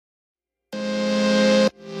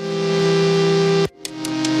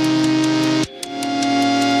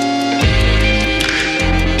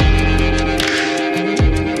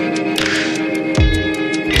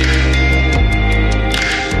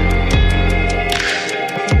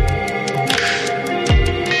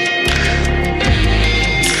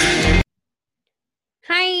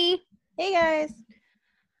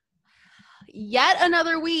yet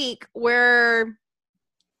another week where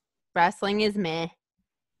wrestling is meh.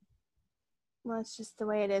 Well, it's just the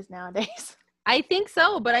way it is nowadays. I think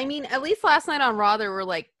so, but I mean, at least last night on Raw there were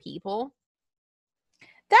like people.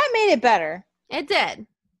 That made it better. It did.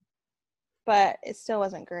 But it still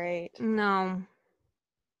wasn't great. No.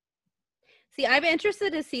 See, I'm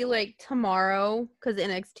interested to see like tomorrow, because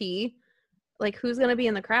NXT, like who's gonna be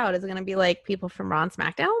in the crowd? Is it gonna be like people from Raw and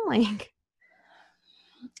SmackDown? Like,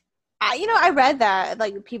 I read that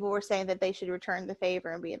like people were saying that they should return the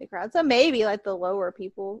favor and be in the crowd. So maybe like the lower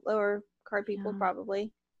card people,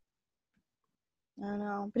 probably. I don't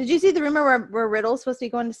know. But did you see the rumor where Riddle's supposed to be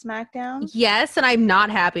going to SmackDown? yes, and I'm not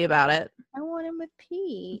happy about it. I want him with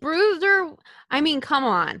Pete. Bruiser, I mean, come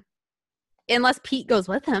on. Unless Pete goes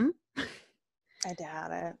with him. I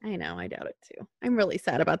doubt it. I know, I doubt it too. I'm really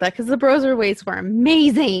sad about that because the Broserweights were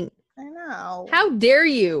amazing. I know. How dare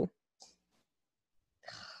you?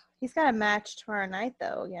 He's got a match tomorrow night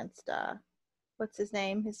though against what's his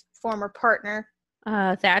name? His former partner.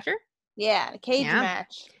 Thatcher? Yeah, a cage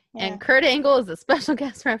match. Yeah. And Kurt Angle is a special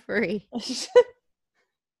guest referee.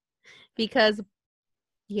 Because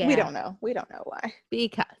we don't know. We don't know why.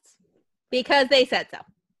 Because they said so.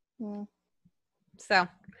 Mm. So,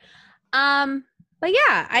 but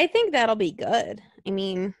yeah, I think that'll be good. I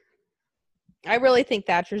mean, I really think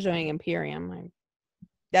Thatcher's doing Imperium.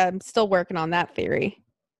 I'm still working on that theory.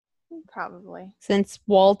 Probably. Since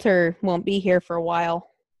Walter won't be here for a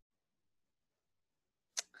while.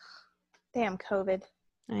 Damn COVID.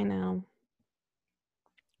 I know.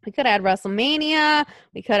 We could have had WrestleMania.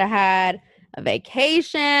 We could have had a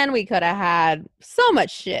vacation. We could have had so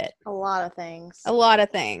much shit. A lot of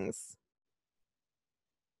things.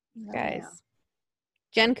 Guys.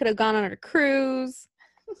 Jen could have gone on her cruise.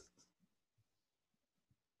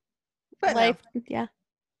 But life, yeah.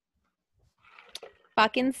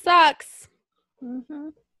 Fucking sucks. Mm-hmm.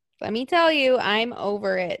 Let me tell you, I'm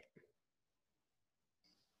over it.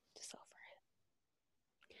 Just over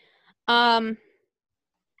it.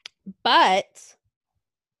 But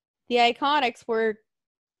the Iconics were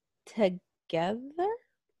together?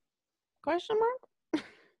 Question mark?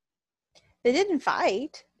 They didn't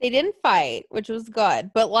fight. They didn't fight, which was good.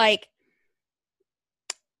 But like,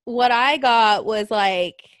 what I got was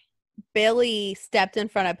like, Billy stepped in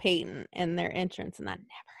front of Peyton in their entrance, and that never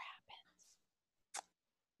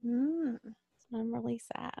happens. I'm really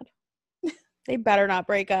sad. They better not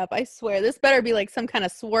break up. I swear. This better be like some kind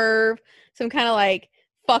of swerve, some kind of like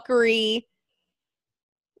fuckery.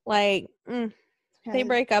 Like, they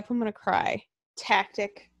break up, I'm going to cry.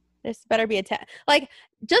 Tactic. This better be a like,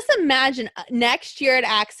 just imagine next year at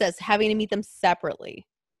Access having to meet them separately.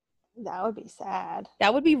 That would be sad.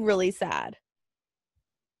 That would be really sad.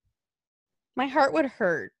 My heart would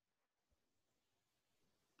hurt.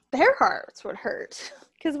 Their hearts would hurt.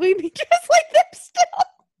 Because we'd be just like them still.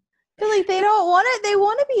 But like, they don't want it. They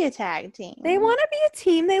want to be a tag team. They want to be a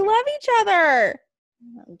team. They love each other.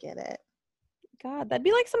 I don't get it. God, that'd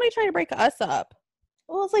be like somebody trying to break us up.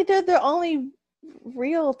 Well, it's like they're the only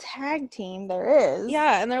real tag team there is.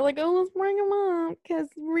 Yeah, and they're like, oh, let's bring them up because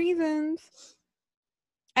reasons.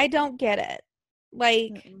 I don't get it.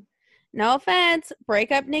 Like, no offense,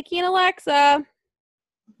 break up Nikki and Alexa.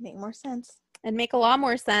 Make more sense. It'd make a lot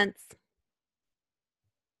more sense.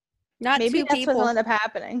 Not maybe two that's people. what'll end up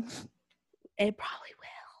happening. It probably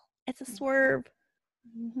will. It's a swerve.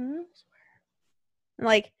 Mm-hmm.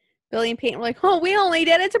 Like, Billy and Peyton were like, oh, we only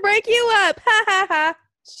did it to break you up. Ha ha ha.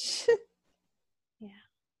 Yeah.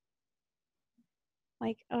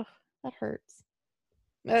 Like, oh, that hurts.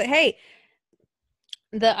 Hey,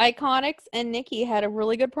 the Iconics and Nikki had a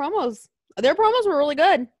really good promos. Their promos were really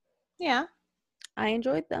good. Yeah. I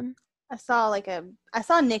enjoyed them. I saw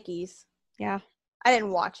Nikki's. Yeah. I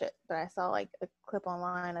didn't watch it, but I saw like a clip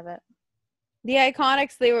online of it. The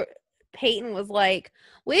Iconics, Peyton was like,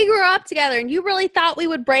 we grew up together and you really thought we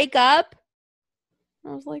would break up?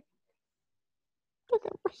 I was like, they're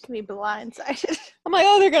going to be blindsided. I'm like,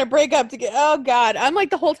 oh, they're going to break up together. Oh, God. I'm like,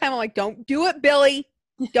 the whole time, I'm like, don't do it, Billy.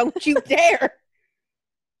 Don't you dare.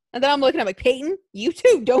 And then I'm looking at like, Peyton, you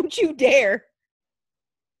too. Don't you dare.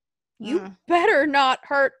 You better not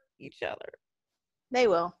hurt each other. They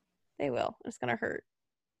will. They will. It's going to hurt.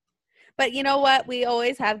 But you know what? We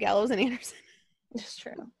always have Gallows and Anderson. It's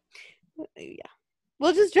true. Yeah.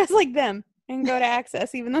 We'll just dress like them and go to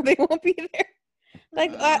Access, even though they won't be there.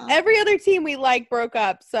 Like, every other team we like broke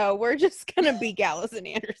up, so we're just going to be Gallows and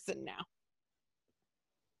Anderson now.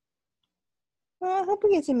 Well, I hope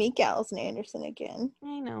we get to meet Gallows and Anderson again.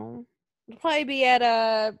 I know. It'll probably be at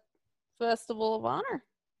a Festival of Honor.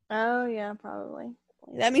 Oh, yeah, probably.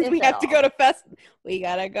 That means If we at have to all. go to Fest. We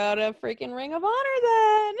gotta go to freaking Ring of Honor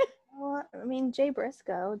then. Well, I mean, Jay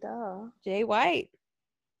Briscoe, duh. Jay White.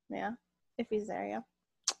 Yeah, if he's there, yeah.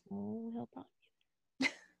 Oh, he'll probably be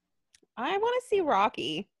there. I want to see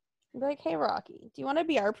Rocky. I'd be like, hey, Rocky, do you want to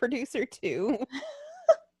be our producer too?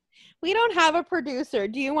 We don't have a producer.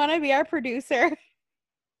 Do you want to be our producer?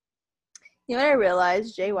 You know what I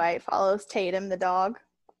realized? Jay White follows Tatum the dog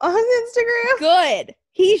on his Instagram. Good.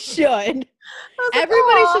 He should. I was like,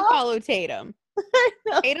 Everybody should "Aw." follow Tatum. I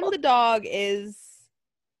know. Tatum the dog is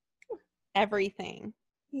everything.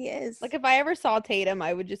 He is. Like, if I ever saw Tatum,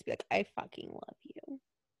 I would just be like, I fucking love you.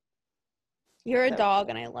 You're a So dog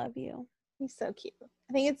cute. and I love you. He's so cute.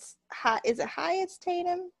 I think it's Is it Hyatt's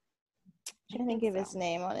Tatum? I can't think of his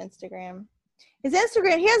name on Instagram. His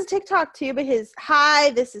Instagram, he has a TikTok too, but his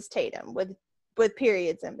this is Tatum with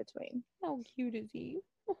periods in between. How cute is he?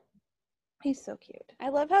 He's so cute. I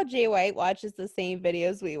love how Jay White watches the same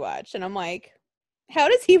videos we watch. And I'm like, how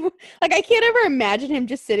does he, like, I can't ever imagine him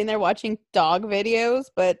just sitting there watching dog videos,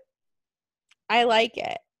 but I like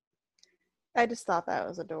it. I just thought that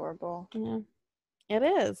was adorable. Yeah, it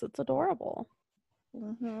is. It's adorable.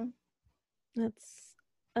 Mm-hmm. It's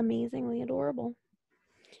amazingly adorable.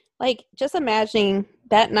 Like, just imagining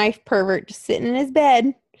that knife pervert just sitting in his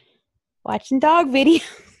bed watching dog videos.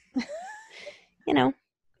 You know,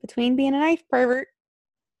 between being a knife pervert.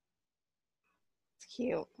 It's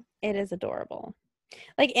cute. It is adorable.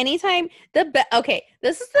 Like, anytime okay,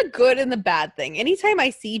 this is the good and the bad thing. Anytime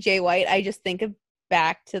I see Jay White, I just think of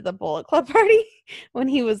back to the Bullet Club party when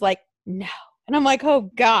he was like, no. And I'm like,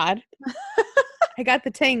 oh God. I got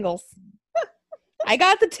the tingles. I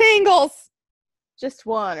got the tingles. Just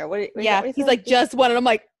one, or what? Yeah, he's like, just one. And I'm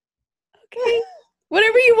like, okay,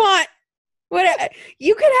 whatever you want.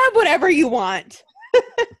 You can have whatever you want.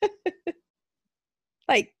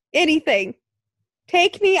 Like, anything.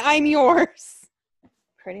 Take me, I'm yours.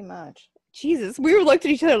 Pretty much. Jesus, we were looked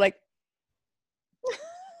at each other like,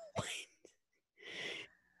 what?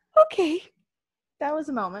 Okay. That was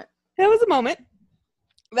a moment. That was a moment.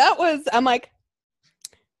 I'm like,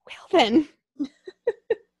 well then.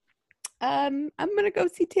 I'm gonna go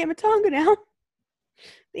see Tamatonga now.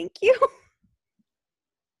 Thank you.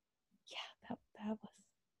 Yeah, that was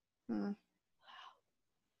wow.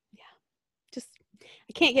 Yeah. Just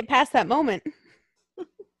I can't get past that moment.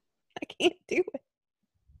 I can't do it.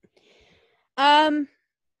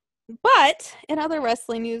 But in other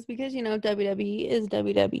wrestling news, because you know WWE is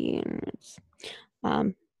WWE and it's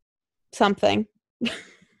something.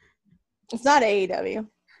 It's not AEW,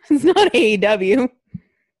 It's not AEW.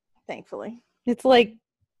 thankfully. It's like,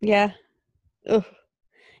 yeah. Ugh.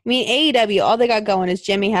 I mean, AEW, all they got going is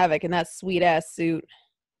Jimmy Havoc and that sweet ass suit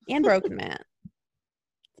and Broken Matt.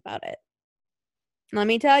 That's about it. Let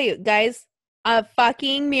me tell you, guys, a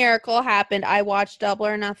fucking miracle happened. I watched Double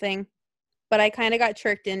or Nothing, but I kind of got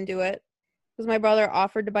tricked into it because my brother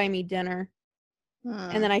offered to buy me dinner.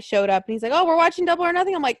 And then I showed up and he's like, oh, we're watching Double or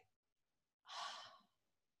Nothing. I'm like,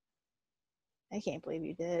 I can't believe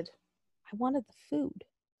you did. I wanted the food.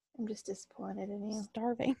 I'm just disappointed in you.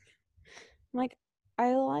 Starving. I'm like,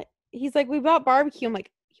 he's like, we bought barbecue. I'm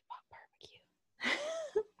like, you bought barbecue.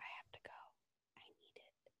 I have to go. I need it.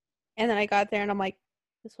 And then I got there and I'm like,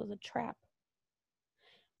 this was a trap.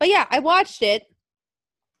 But yeah, I watched it.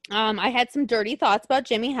 I had some dirty thoughts about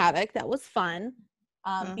Jimmy Havoc. That was fun.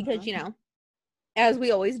 Because, you know, as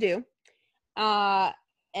we always do. And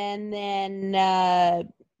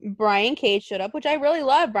then Brian Cage showed up, which I really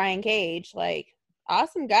love Brian Cage. Like,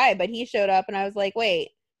 awesome guy. But he showed up and I was like, wait,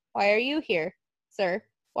 why are you here, sir?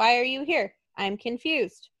 Why are you here? I'm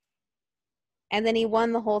confused. And then he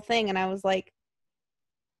won the whole thing. And I was like,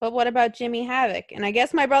 but what about Jimmy Havoc? And I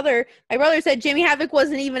guess my brother said Jimmy Havoc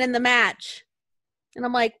wasn't even in the match. And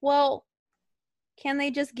I'm like, well, can they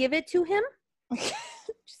just give it to him?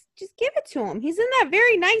 just give it to him. He's in that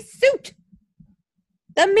very nice suit.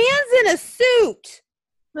 The man's in a suit.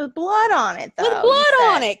 With blood on it, though. With blood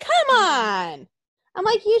on it. Come on. I'm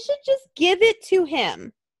like, you should just give it to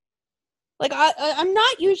him. Like, I'm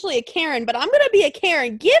not usually a Karen, but I'm going to be a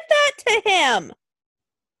Karen. Give that to him.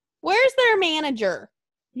 Where's their manager?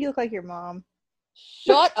 You look like your mom.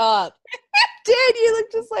 Shut up. Dude, you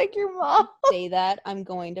look just like your mom. Say that. I'm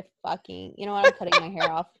going to fucking... You know what? I'm cutting my hair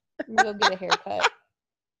off. I'm going to go get a haircut.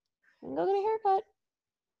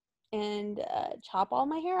 And chop all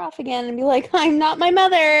my hair off again and be like, I'm not my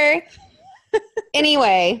mother.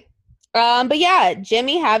 Anyway. But yeah,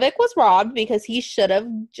 Jimmy Havoc was robbed because they should have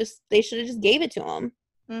just gave it to him.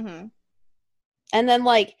 Mm-hmm. And then,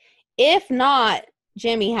 like, if not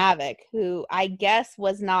Jimmy Havoc, who I guess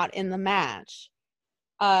was not in the match,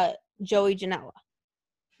 Joey Janela.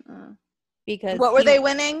 Because what were they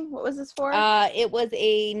winning? What was this for? It was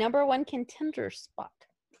a number 1 contender spot.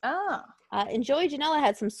 Oh. And Joey Janela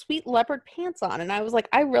had some sweet leopard pants on, and I was like,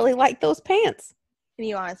 I really like those pants. And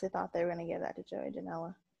you honestly thought they were going to give that to Joey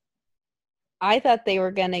Janela? I thought they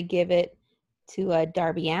were going to give it to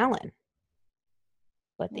Darby Allin,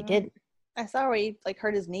 but they didn't. I saw where he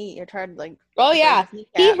hurt his knee or tried Oh yeah,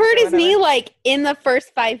 he hurt his knee in the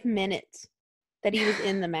first 5 minutes that he was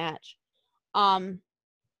in the match. And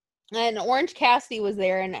Orange Cassidy was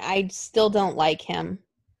there, and I still don't like him.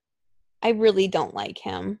 I really don't like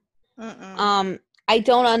him. I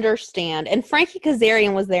don't understand. And Frankie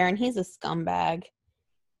Kazarian was there, and he's a scumbag.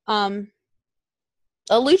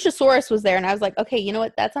 Luchasaurus was there, and I was like, okay, you know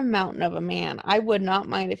what? That's a mountain of a man. I would not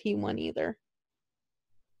mind if he won either.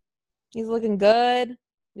 He's looking good.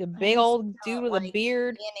 The big old dude with a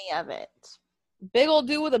beard. Any of it. Big old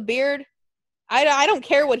dude with a beard. I don't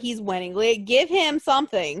care what he's winning. Like, give him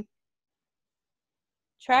something.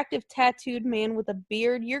 Attractive tattooed man with a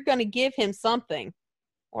beard. You're going to give him something.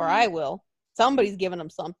 Or I will. Somebody's giving him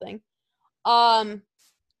something.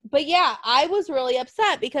 But yeah, I was really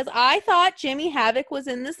upset because I thought Jimmy Havoc was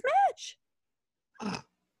in this match.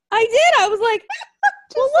 I did. I was like,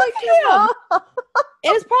 well, look at him. It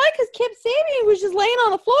was probably because Kip Sabian was just laying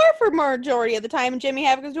on the floor for majority of the time and Jimmy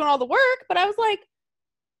Havoc was doing all the work. But I was like,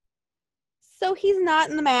 so he's not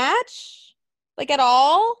in the match? Like, at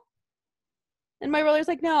all? And my brother's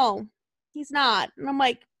like, no, he's not. And I'm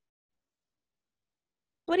like,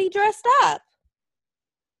 but he dressed up.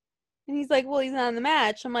 And he's like, well, he's not in the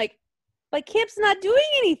match. I'm like, but Kip's not doing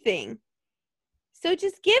anything. So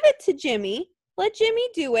just give it to Jimmy. Let Jimmy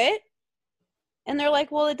do it. And they're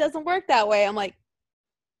like, well, it doesn't work that way. I'm like,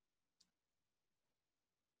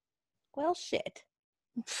 well, shit.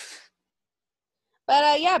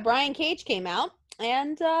 But yeah, Brian Cage came out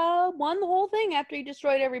and won the whole thing after he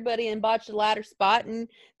destroyed everybody and botched the ladder spot. And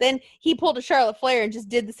then he pulled a Charlotte Flair and just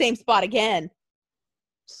did the same spot again.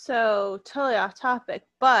 So, totally off topic,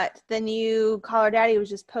 but the new Call Her Daddy was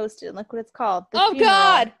just posted, and look what it's called. Oh, Funeral.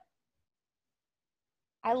 God!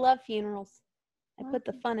 I love funerals. I put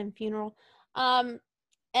the fun in funeral. And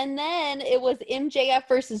then it was MJF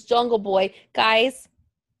versus Jungle Boy. Guys,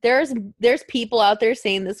 there's people out there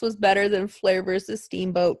saying this was better than Flair versus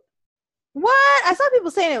Steamboat. What? I saw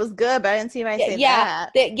people saying it was good, but I didn't see anybody say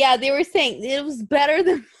that. They were saying it was better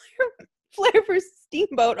than Flair versus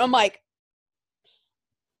Steamboat. I'm like,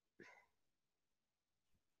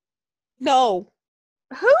 no.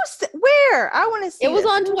 Where? I want to see. It was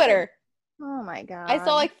on Twitter. Oh my God. I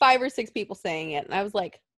saw 5 or 6 people saying it, and I was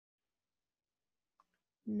like,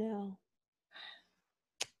 no.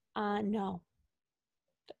 No.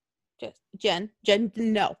 Just Jen,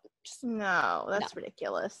 no. Just, no, that's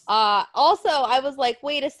ridiculous. Also, I was like,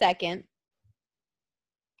 wait a second.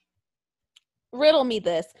 Riddle me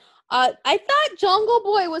this. I thought Jungle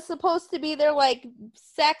Boy was supposed to be their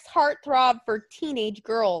sex heartthrob for teenage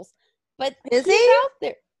girls. But is he out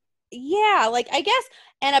there? Yeah, I guess.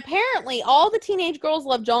 And apparently all the teenage girls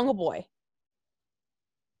love Jungle Boy.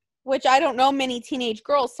 Which I don't know many teenage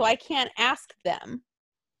girls, so I can't ask them.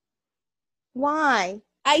 Why?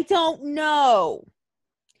 I don't know.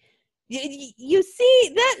 You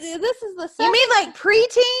see, this is the second. You mean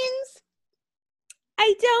preteens?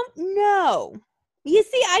 I don't know. You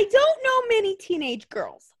see, I don't know many teenage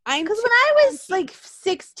girls. Because when I was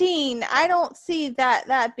 16, I don't see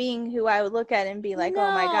that being who I would look at and be like, no.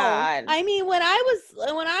 Oh my God. I mean, when I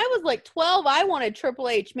was 12, I wanted Triple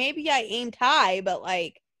H. Maybe I aimed high, but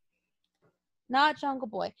not Jungle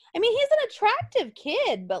Boy. I mean, he's an attractive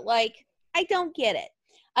kid, but I don't get it.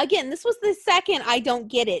 Again, this was the second I don't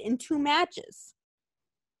get it in 2 matches.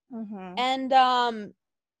 Mm-hmm. And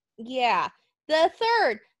yeah, the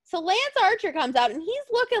third. So Lance Archer comes out and he's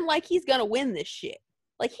looking like he's gonna win this shit.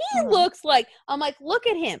 He looks like, I'm like, look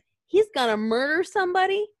at him. He's gonna murder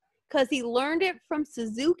somebody because he learned it from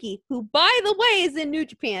Suzuki, who, by the way, is in New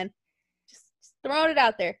Japan. Just throwing it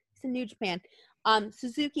out there. He's in New Japan.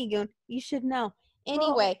 Suzuki going, you should know.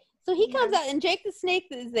 Anyway, so he comes out and Jake the Snake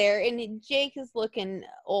is there and Jake is looking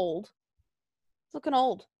old. He's looking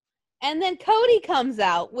old. And then Cody comes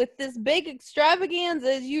out with this big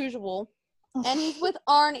extravaganza as usual. And he's with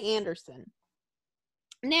Arn Anderson.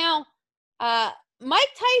 Now, Mike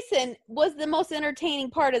Tyson was the most entertaining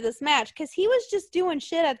part of this match because he was just doing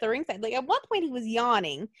shit at the ringside. At one point he was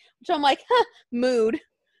yawning, which I'm like, mood.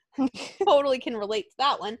 Totally can relate to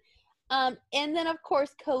that one. And then, of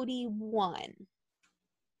course, Cody won.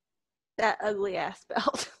 That ugly ass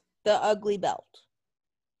belt. The ugly belt.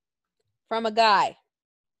 From a guy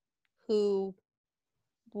who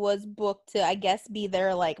was booked to, I guess, be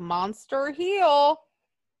their monster heel.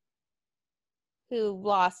 who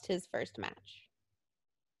lost his first match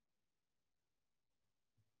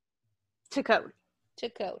To Cody. to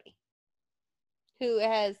Cody, who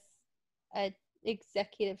has an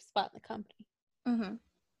executive spot in the company. Mm-hmm.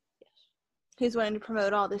 Yes. He's wanting to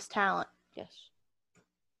promote all this talent. Yes.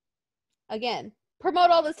 Again, promote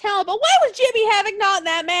all this talent, but why was Jimmy Havoc not in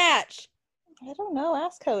that match? I don't know.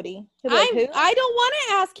 Ask Cody. He'll be like, who? I don't want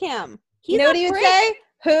to ask him. You know what he would say?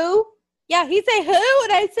 Who? Yeah, he'd say who,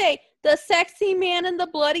 and I'd say the sexy man in the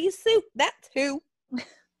bloody suit. That's who.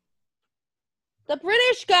 The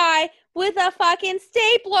British guy with a fucking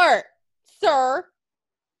stapler, sir.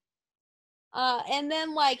 And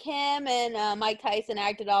then like him and Mike Tyson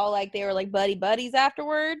acted all like they were like buddies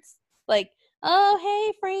afterwards. Like, oh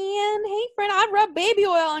hey friend, I rub baby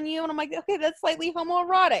oil on you, and I'm like, okay, that's slightly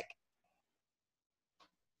homoerotic.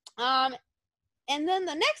 And then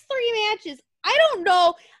the next 3 matches, I don't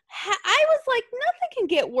know. I was like, nothing can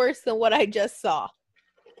get worse than what I just saw.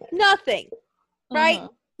 Nothing, right?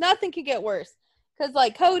 Mm-hmm. Nothing can get worse. Because,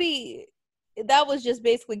 like, Cody, that was just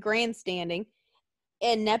basically grandstanding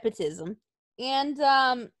and nepotism. And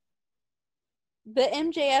the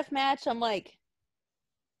MJF match, I'm like,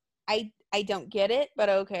 I don't get it, but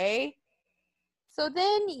okay. So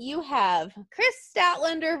then you have Chris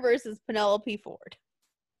Statlander versus Penelope Ford.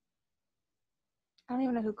 I don't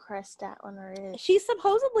even know who Chris Statlander is. She's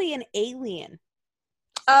supposedly an alien.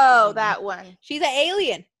 Oh, that one. She's an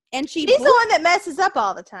alien. And she's the one that messes up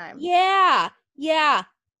all the time. Yeah.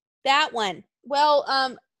 That one.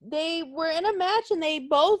 Well, they were in a match and they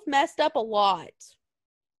both messed up a lot.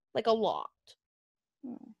 Like a lot.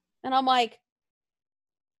 And I'm like,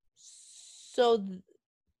 so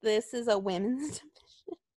this is a women's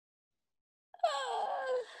division?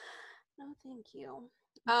 No, thank you.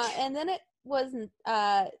 And then it was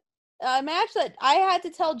a match that I had to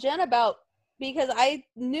tell Jen about because I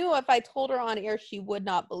knew if I told her on air, she would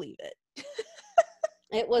not believe it.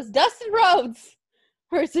 It was Dustin Rhodes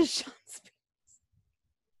versus Shawn Spears.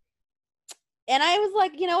 And I was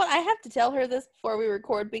like, you know what? I have to tell her this before we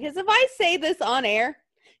record because if I say this on air,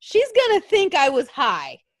 she's going to think I was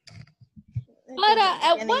high. But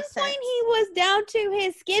at one point, he was down to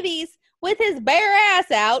his skivvies with his bare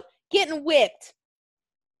ass out getting whipped.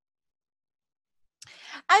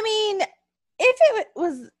 I mean, if it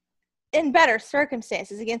was in better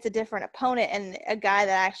circumstances against a different opponent and a guy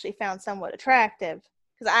that I actually found somewhat attractive,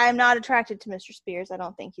 because I am not attracted to Mr. Spears. I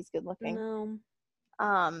don't think he's good looking. No.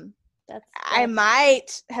 That's I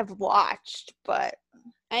might have watched, but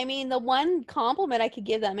I mean, the one compliment I could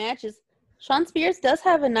give that match is Shawn Spears does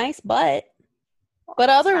have a nice butt, but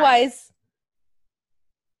otherwise,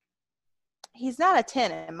 he's not a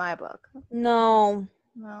 10 in my book. No.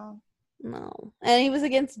 And he was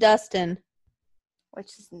against Dustin,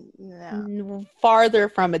 which is no farther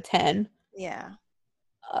from a 10. Yeah.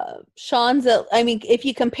 Shawn's if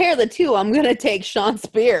you compare the two, I'm gonna take Shawn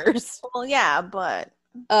Spears. Well, yeah, but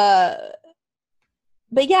yeah,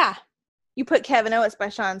 you put Kevin Owens by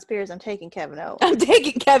Shawn Spears. I'm taking Kevin Owens. I'm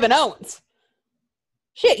taking Kevin Owens.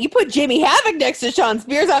 Shit, you put Jimmy Havoc next to Shawn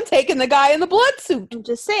Spears. I'm taking the guy in the blood suit. I'm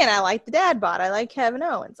just saying, I like the dad bod. I like Kevin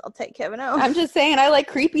Owens. I'll take Kevin Owens. I'm just saying, I like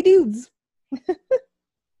creepy dudes.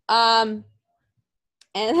 And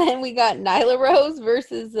then we got Nyla Rose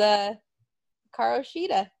versus Hikaru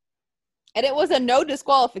Shida. And it was a no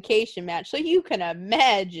disqualification match, so you can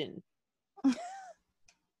imagine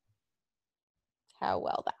how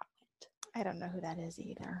well that went. I don't know who that is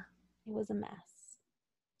either. It was a mess.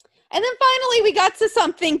 And then finally we got to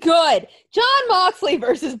something good. Jon Moxley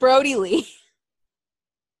versus Brody Lee.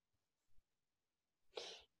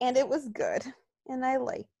 And it was good. And I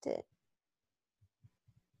liked it.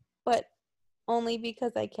 But only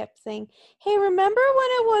because I kept saying, hey, remember when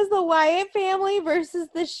it was the Wyatt family versus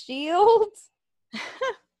the Shield?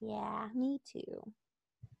 Yeah, me too.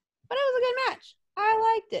 But it was a good match. I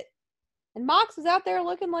liked it. And Mox was out there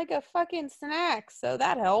looking like a fucking snack, so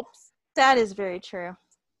that helps. That is very true.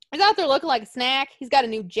 He's out there looking like a snack. He's got a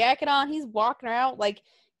new jacket on. He's walking out like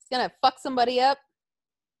he's going to fuck somebody up.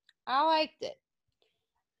 I liked it.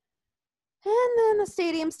 And then the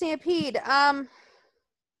Stadium Stampede.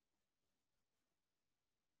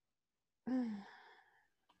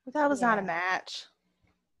 That was not a match.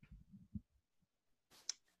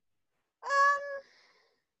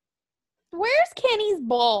 Where's Kenny's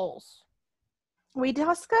balls? We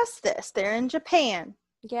discussed this. They're in Japan.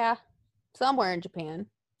 Yeah, somewhere in Japan.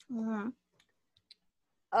 Mm-hmm.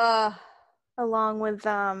 Along with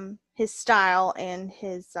his style and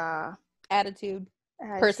his attitude,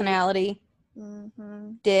 personality,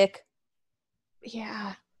 dick.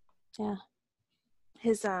 Yeah. Yeah.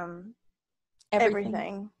 His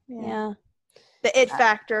everything. Yeah. The it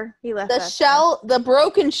factor. He left The that shell, the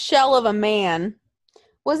broken shell of a man,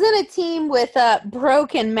 was in a team with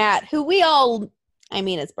Broken Matt, who we all, I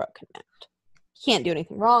mean, it's Broken Matt. Can't do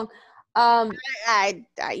anything wrong. I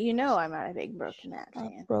I'm not a big Broken Matt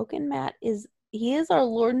fan. Broken Matt he is our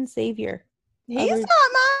Lord and Savior. He's not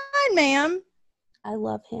mine, ma'am. I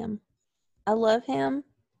love him. I love him.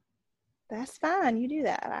 That's fine. You do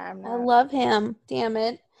that. I'm not. I love him. Damn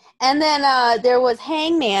it. And then there was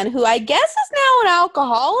Hangman, who I guess is now an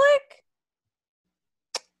alcoholic.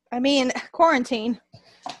 I mean, quarantine.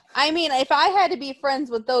 I mean, if I had to be friends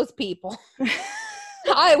with those people,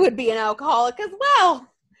 I would be an alcoholic as well.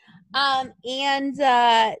 And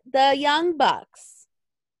the Young Bucks.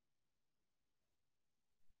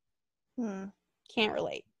 Can't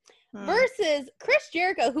relate. Versus Chris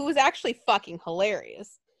Jericho, who was actually fucking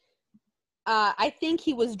hilarious. I think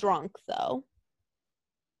he was drunk, though.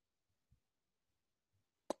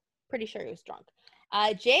 Pretty sure he was drunk.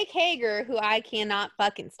 Jake Hager, who I cannot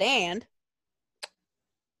fucking stand.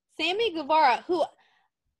 Sammy Guevara, who,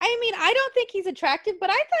 I mean, I don't think he's attractive, but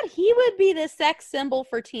I thought he would be the sex symbol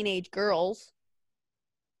for teenage girls.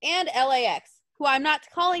 And LAX, who I'm not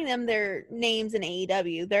calling them their names in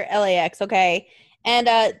AEW. They're LAX, okay? And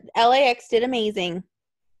LAX did amazing.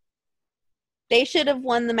 They should have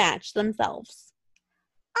won the match themselves.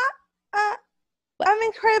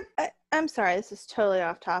 I'm sorry, this is totally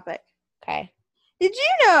off topic. Okay. Did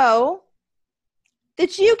you know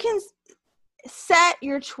that you can set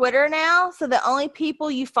your Twitter now so that only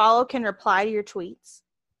people you follow can reply to your tweets?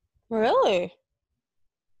 Really?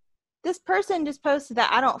 This person just posted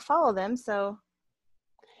that. I don't follow them, so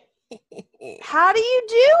how do you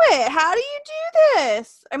do it? How do you do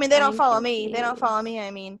this? I mean, they don't follow me. They don't follow me.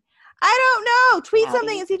 I mean, I don't know. Tweet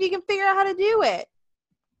something and see if you can figure out how to do it.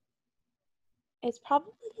 It's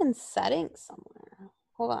probably in settings somewhere.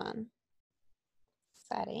 Hold on.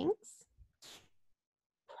 Settings.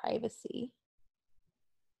 Privacy.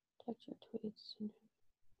 Touch your tweets.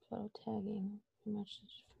 Photo tagging.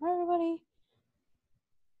 Message from everybody.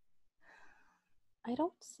 I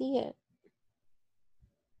don't see it.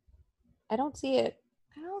 I don't see it.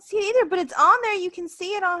 I don't see it either, but it's on there. You can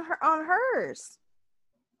see it on hers.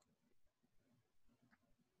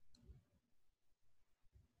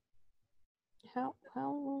 How?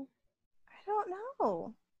 I don't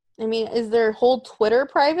know. I mean, is their whole Twitter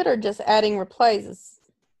private or just adding replies?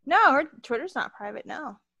 No, her Twitter's not private,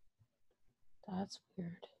 no. That's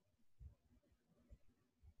weird.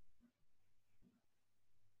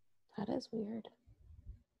 That is weird.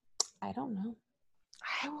 I don't know.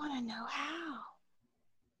 I want to know how.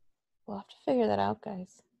 We'll have to figure that out,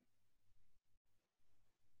 guys.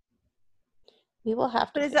 We will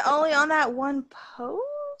have to. But is it only on that one post?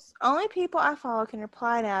 Only people I follow can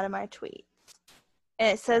reply now to my tweet. And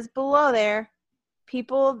it says below there,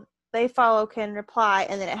 people they follow can reply,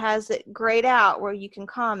 and then it has it grayed out where you can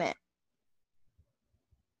comment.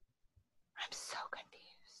 I'm so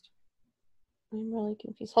confused. I'm really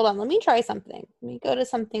confused. Hold on, let me try something. Let me go to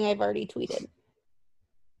something I've already tweeted.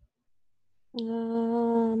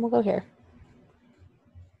 We'll go here.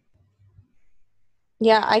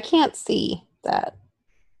 Yeah, I can't see that.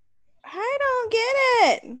 I don't get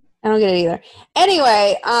it. I don't get it either.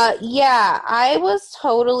 Anyway, yeah, I was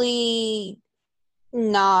totally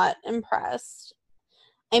not impressed.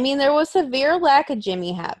 I mean, there was severe lack of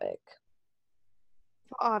Jimmy Havoc.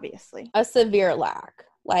 Obviously. A severe lack.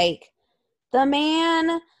 Like, the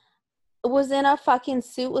man was in a fucking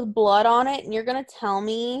suit with blood on it, and you're gonna tell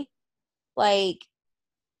me, like,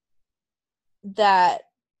 that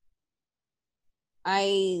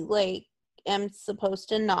I, like, am supposed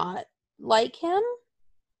to not like him?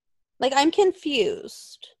 Like, I'm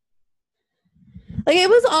confused. Like, it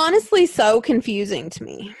was honestly so confusing to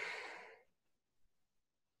me.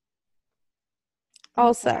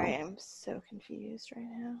 Also, sorry, I'm so confused right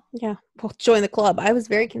now. Yeah, well, join the club. I was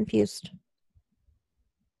very confused.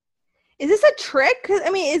 Is this a trick? 'Cause, I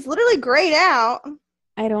mean, it's literally grayed out.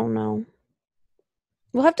 I don't know.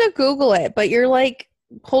 We'll have to Google it, but you're, like,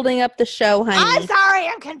 holding up the show, honey. I'm sorry,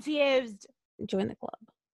 I'm confused. Join the club.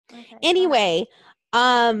 Okay, anyway,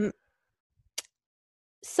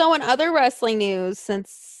 so in other wrestling news,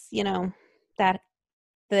 since, you know, that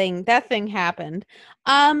thing happened,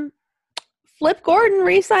 Flip Gordon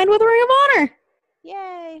re-signed with Ring of Honor.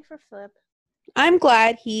 Yay for Flip. I'm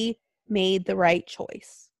glad he made the right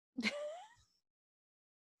choice.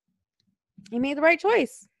 He made the right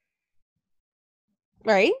choice.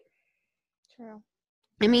 Right? True.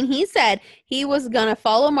 I mean, he said he was going to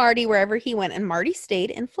follow Marty wherever he went, and Marty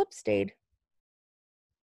stayed, and Flip stayed.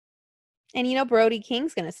 And, you know, Brody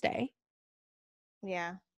King's going to stay.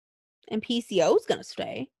 Yeah. And PCO's gonna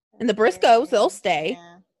stay. And the Briscoes, they'll stay.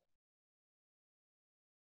 Yeah.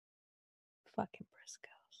 Fucking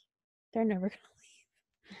Briscoes. They're never gonna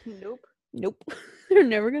leave. Nope. Nope. They're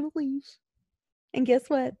never gonna leave. And guess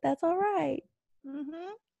what? That's all right.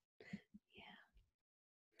 Mm-hmm.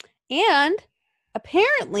 And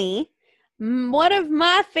apparently, one of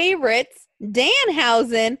my favorites,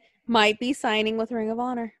 Danhausen, might be signing with Ring of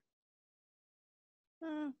Honor.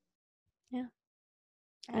 Yeah.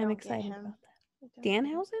 I'm excited about that.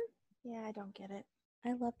 Danhausen? Yeah, I don't get it.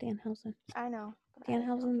 I love Danhausen. I know.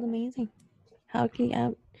 Danhausen's amazing. How can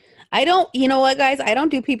you... I don't... You know what, guys? I don't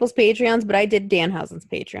do people's Patreons, but I did Danhausen's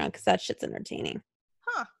Patreon because that shit's entertaining.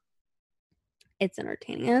 Huh. It's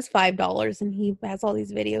entertaining. And it's $5, and he has all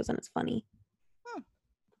these videos, and it's funny.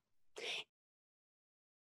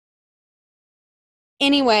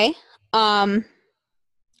 Anyway,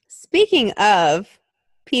 speaking of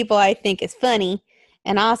people I think is funny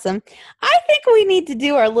and awesome, I think we need to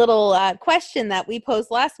do our little question that we posed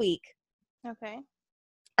last week. Okay.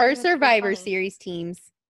 Our Survivor Series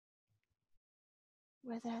teams.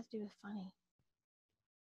 What does that have to do with funny?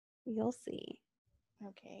 You'll see.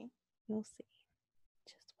 Okay. You'll see.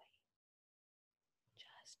 Just wait.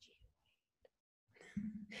 Just you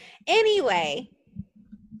wait. Anyway,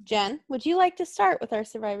 Jen, would you like to start with our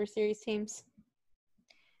Survivor Series teams?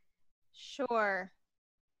 Sure.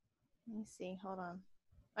 Let me see. Hold on.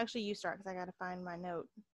 Actually, you start because I got to find my note.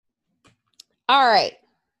 All right.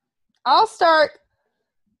 I'll start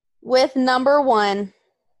with number 1.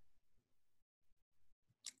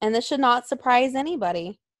 And this should not surprise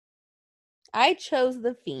anybody. I chose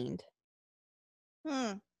the Fiend.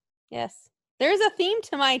 Yes. There's a theme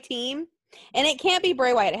to my team. And it can't be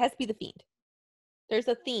Bray Wyatt. It has to be the Fiend. There's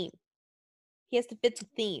a theme. He has to fit the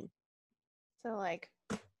theme. So, like,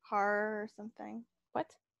 horror or something? What?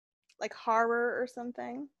 Like horror or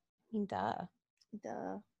something? I mean, duh.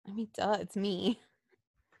 Duh. I mean, duh. It's me.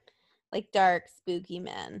 Like dark, spooky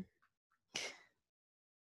men.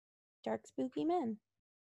 Dark, spooky men.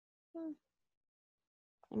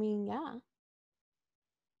 I mean, yeah.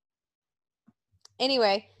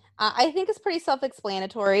 Anyway, I think it's pretty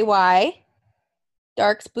self-explanatory why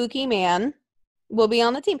dark, spooky man will be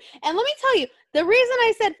on the team. And let me tell you, the reason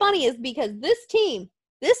I said funny is because this team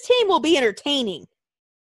will be entertaining.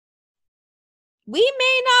 We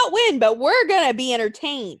may not win, but we're going to be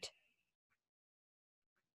entertained.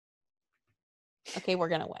 Okay, we're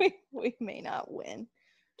going to win. We may not win.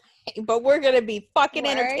 But we're going to be fucking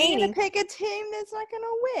entertaining. Are you going to pick a team that's not going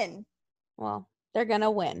to win? Well, they're going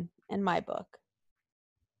to win in my book.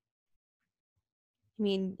 I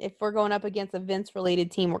mean, if we're going up against a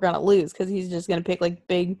Vince-related team, we're going to lose because he's just going to pick, like,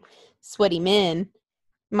 big, sweaty men.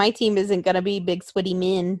 My team isn't going to be big, sweaty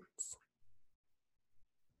men.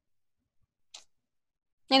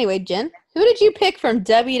 Anyway, Jen, who did you pick from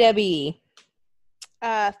WWE?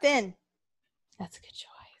 Finn. That's a good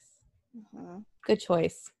choice. Mm-hmm. Good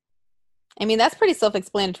choice. I mean, that's pretty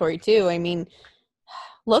self-explanatory, too. I mean,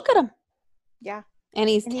 look at him. Yeah. And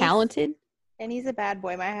he's talented. And he's a bad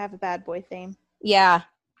boy. Might have a bad boy theme. Yeah.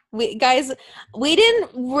 We didn't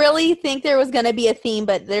really think there was going to be a theme,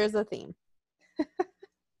 but there's a theme.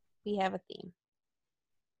 We have a theme.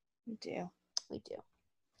 We do.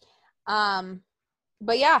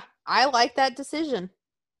 But yeah, I like that decision.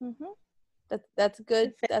 Mm-hmm. That's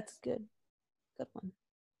good. That's good. Good one.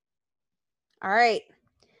 All right.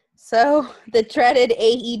 So the dreaded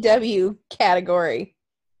AEW category.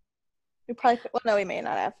 We probably. Well, no, we may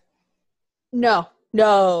not have. No,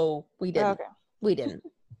 we didn't. Okay. We didn't.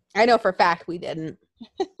 I know for a fact we didn't.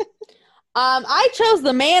 I chose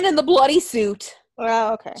the man in the bloody suit.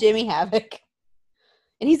 Well, okay. Jimmy Havoc.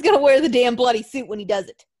 And he's going to wear the damn bloody suit when he does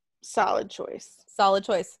it. Solid choice. Solid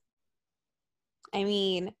choice. I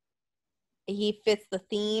mean, he fits the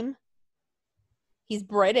theme. He's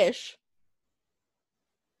British.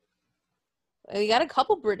 We got a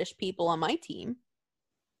couple British people on my team.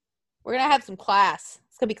 We're going to have some class.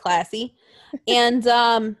 It's going to be classy. And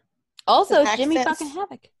also Jimmy fucking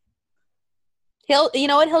Havoc. You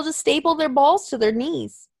know what? He'll just staple their balls to their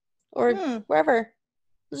knees or wherever.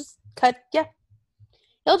 He'll just cut. Yeah.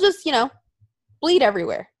 He'll just, bleed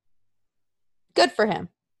everywhere. Good for him.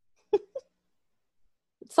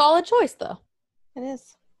 Solid choice, though. It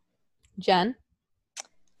is. Jen?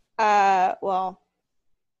 Well,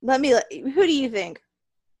 who do you think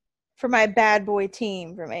for my bad boy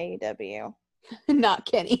team from AEW? Not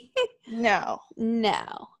Kenny. No.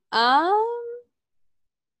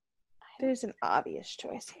 There's an obvious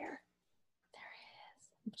choice here. There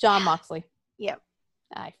is. Jon Moxley. Yep.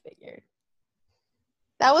 I figured.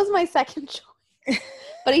 That was my second choice.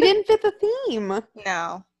 But he didn't fit the theme.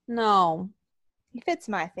 No. No. He fits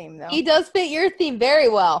my theme though. He does fit your theme very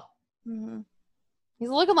well. Mm-hmm. He's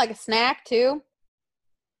looking like a snack, too.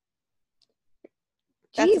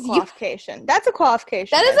 That's a qualification. That's a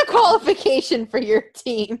qualification. That is a qualification for your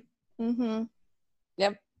team. Mm-hmm.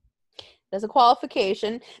 Yep. There's a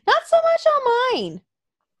qualification. Not so much on mine.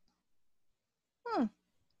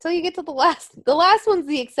 Until you get to the last. The last one's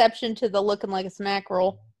the exception to the looking like a snack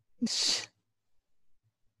roll.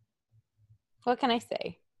 What can I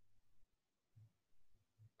say?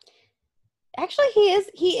 Actually,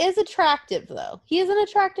 he is attractive, though. He is an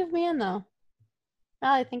attractive man, though.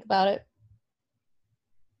 Now that I think about it.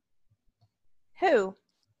 Who?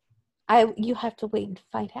 You have to wait and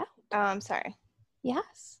find out. Oh, I'm sorry.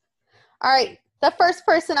 Yes. All right. The first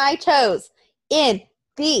person I chose in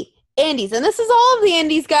the Indies, and this is all of the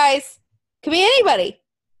Indies, guys. Could be anybody.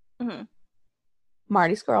 Mm-hmm.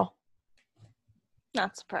 Marty Scurll.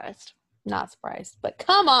 Not surprised. Not surprised. But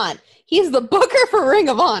come on. He's the booker for Ring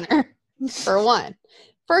of Honor, for one.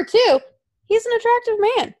 For two, he's an attractive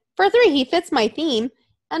man. For three, he fits my theme.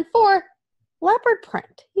 And four, leopard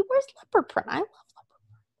print. He wears leopard print. I love leopard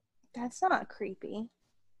print. That's not creepy.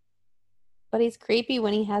 But he's creepy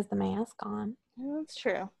when he has the mask on. That's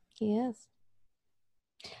true. He is.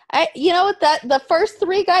 You know what? The first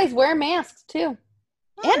three guys wear masks too,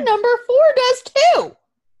 and number 4 does too.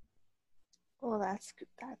 Well, that's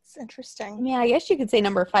interesting. I mean, I guess you could say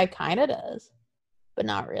number 5 kind of does, but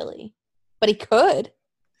not really. But he could.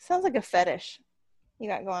 Sounds like a fetish you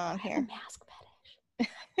got going on here. Mask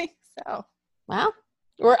fetish. I think so. Wow,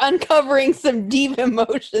 we're uncovering some deep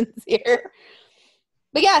emotions here.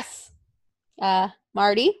 But yes,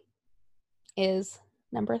 Marty is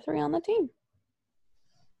number 3 on the team.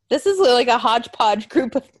 This is like a hodgepodge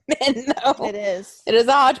group of men, though. It is. It is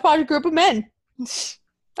a hodgepodge group of men.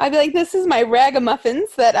 I'd be like, this is my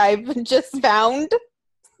ragamuffins that I've just found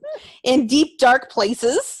in deep, dark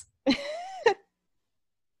places.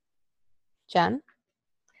 Jen,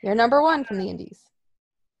 you're number 1 from the Indies.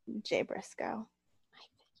 Jay Briscoe.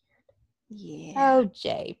 Yeah. Oh,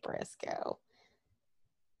 Jay Briscoe.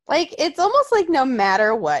 Like, it's almost like no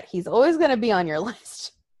matter what, he's always going to be on your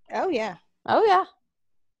list. Oh, yeah. Oh, yeah.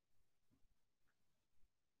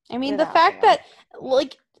 I mean, the fact that,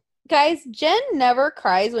 like, guys, Jen never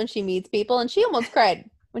cries when she meets people, and she almost cried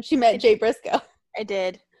when she met Jay Briscoe. I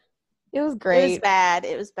did. It was great. It was bad.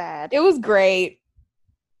 It was bad. It was great.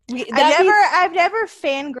 I've never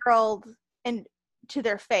fangirled to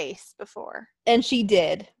their face before. And she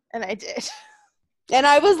did. And I did. And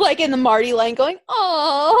I was, like, in the Marty line going,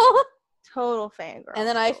 oh. Total fangirl. And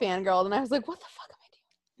then I fangirled, and I was like, what the fuck am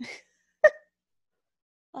I doing?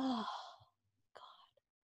 Oh.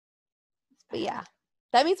 But yeah,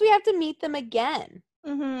 that means we have to meet them again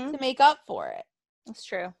to make up for it. That's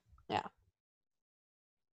true. Yeah.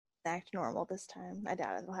 Act normal this time. I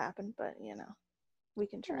doubt it'll happen, but we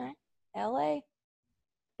can try. LA,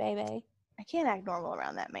 baby. I can't act normal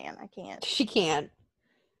around that man. I can't. She can't.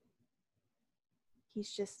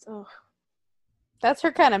 He's just, oh. That's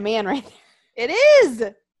her kind of man right there. It is. Yeah.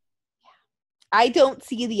 I don't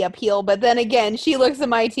see the appeal, but then again, she looks at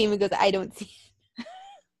my team and goes, I don't see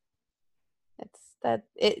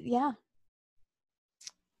it. Yeah.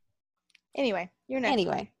 Anyway, your next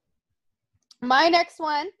one. My next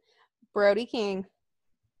one, Brody King.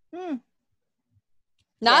 Yeah,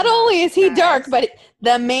 Not only is he nice. dark, but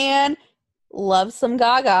the man loves some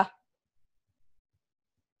Gaga.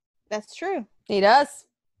 That's true. He does.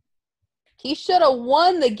 He should have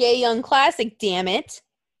won the Gay Young Classic, damn it.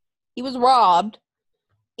 He was robbed.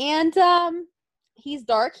 And he's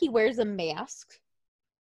dark. He wears a mask.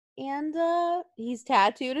 And he's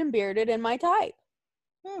tattooed and bearded and my type.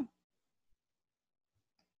 There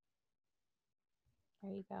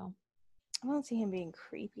you go. I don't see him being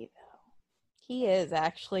creepy, though. He is,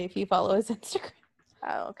 actually, if you follow his Instagram.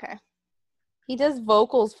 Oh, okay. He does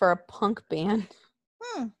vocals for a punk band.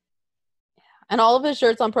 Yeah. And all of his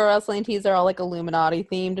shirts on Pro Wrestling Tees are all, like, Illuminati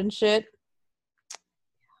themed and shit.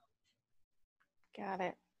 Got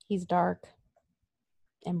it. He's dark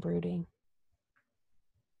and brooding.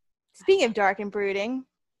 Speaking of dark and brooding.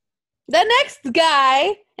 The next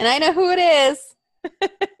guy, and I know who it is.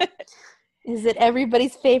 Is it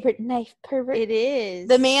everybody's favorite knife pervert? It is.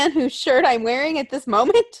 The man whose shirt I'm wearing at this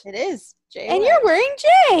moment? It is. Jay And White. you're wearing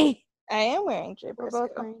Jay. I am wearing Jay Briscoe. We're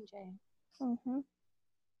both wearing Jay. Mm-hmm.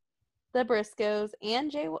 The Briscoes and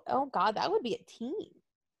Jay. Oh, God, that would be a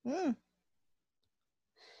team.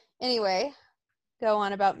 Anyway, go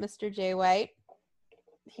on about Mr. Jay White.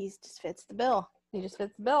 He just fits the bill. He just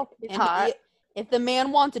fits the bill. He's and hot. If the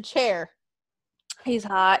man wants a chair. He's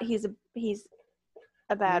hot. He's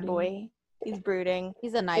a bad boy. He's brooding.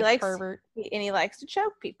 He's a nice likes- pervert. And he likes to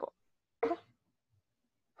choke people. That's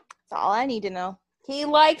all I need to know. He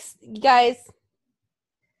likes, you guys.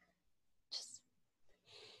 Just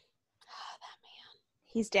that man.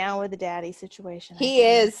 He's down with the daddy situation. He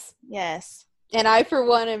is, Yes. and I for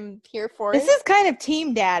one am here for This it. is kind of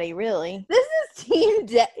team daddy, really. This is team.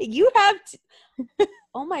 You have.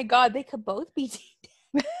 Oh my God, they could both be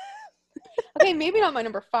team. Okay, maybe not my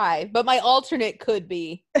number 5, but my alternate could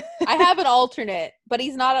be. I have an alternate, but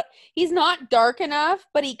he's not dark enough,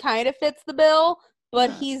 but he kind of fits the bill,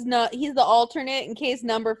 but he's the alternate in case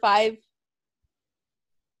number 5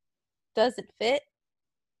 doesn't fit.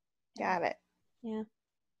 Got it. Yeah.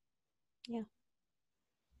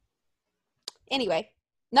 Anyway,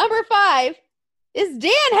 number 5 is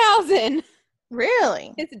Danhausen.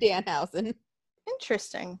 Really? It's Danhausen.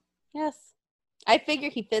 Interesting. Yes. I figure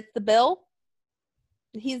he fits the bill.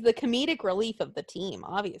 He's the comedic relief of the team,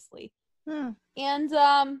 obviously. And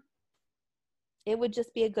it would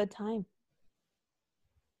just be a good time.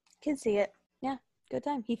 Can see it. Yeah, good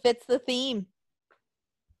time. He fits the theme.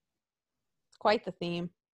 It's quite the theme.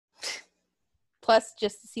 Plus,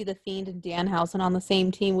 just to see the Fiend and Danhausen on the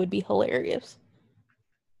same team would be hilarious.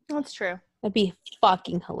 That's true. That'd be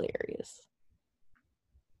fucking hilarious.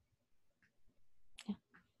 Yeah.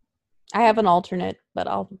 I have an alternate, but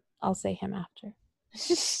I'll say him after.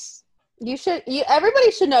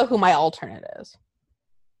 Everybody should know who my alternate is.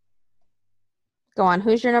 Go on,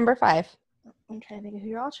 who's your number 5? I'm trying to think of who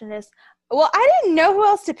your alternate is. Well, I didn't know who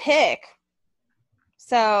else to pick.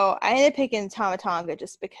 So I ended up picking Tama Tonga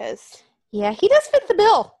just because. Yeah, he does fit the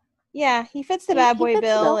bill. Yeah, he fits the bad boy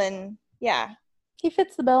bill, and yeah. He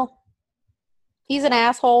fits the bill. He's an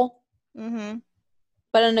asshole. Mm-hmm.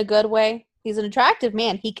 But in a good way. He's an attractive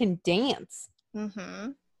man. He can dance.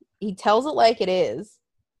 Mm-hmm. He tells it like it is.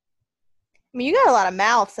 I mean, you got a lot of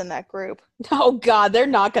mouths in that group. Oh, God, they're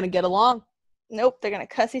not going to get along. Nope, they're going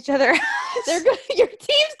to cuss each other out. Your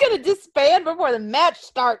team's going to disband before the match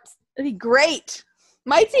starts. It'd be great.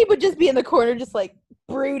 My team would just be in the corner just, like,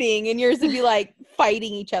 brooding, and yours would be, like,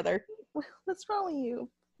 fighting each other. What's wrong with you?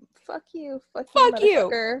 Fuck you. Fuck you.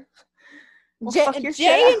 Well, Jay fuck your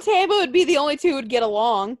shit and Tama would be the only two who would get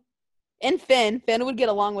along. And Finn. Finn would get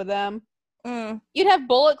along with them. You'd have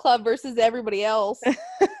Bullet Club versus everybody else.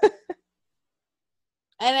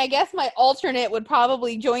 And I guess my alternate would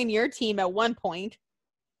probably join your team at one point.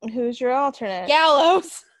 Who's your alternate?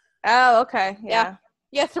 Gallows. Oh, okay. Yeah.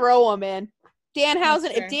 You throw him in.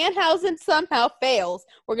 Danhausen. If Danhausen somehow fails,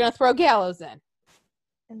 we're going to throw Gallows in.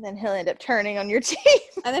 And then he'll end up turning on your team.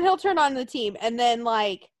 And then he'll turn on the team. And then,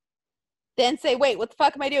 then say, wait, what the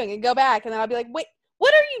fuck am I doing? And go back. And then I'll be like, wait,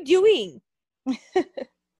 what are you doing?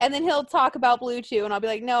 And then he'll talk about Blue Chew. And I'll be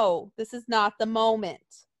like, no, this is not the moment.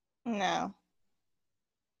 No.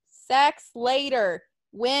 Sex later.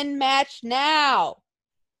 Win match now.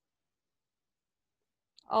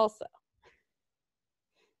 Also,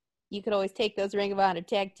 you could always take those Ring of Honor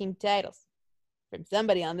tag team titles from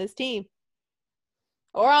somebody on this team.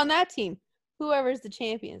 Or on that team. Whoever's the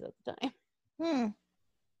champions at the time.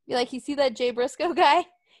 Be like, you see that Jay Briscoe guy?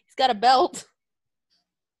 He's got a belt.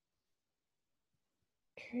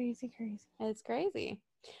 Crazy. It's crazy.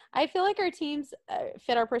 I feel like our teams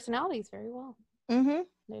fit our personalities very well. Mm-hmm.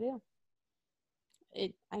 They do.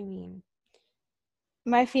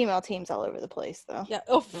 My female team's all over the place, though. Yeah.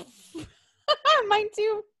 Oh, mine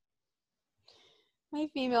too. My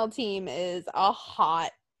female team is a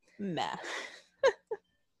hot mess.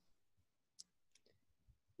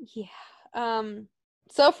 Yeah.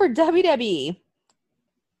 So for WWE,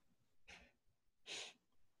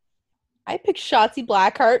 I picked Shotzi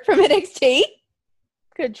Blackheart from NXT.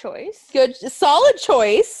 Good choice. Good, solid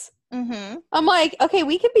choice. Mm-hmm. I'm like, okay,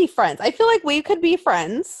 we could be friends. I feel like we could be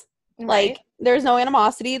friends. Right. Like, there's no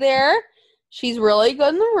animosity there. She's really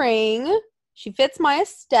good in the ring. She fits my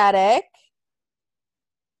aesthetic.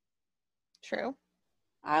 True.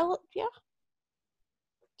 Yeah.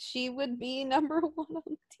 She would be number 1 on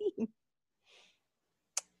the team.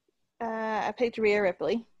 I picked Rhea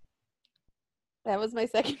Ripley. That was my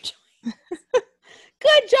second choice.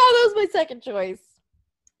 Good job. That was my second choice.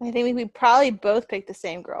 I think we probably both picked the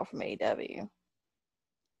same girl from AEW.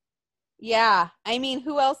 Yeah. I mean,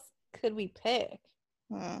 who else could we pick?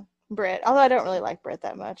 Britt. Although I don't really like Britt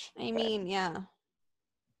that much. Yeah.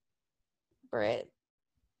 Britt.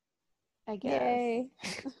 I guess.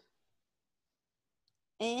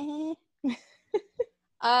 Yay.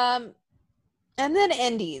 And then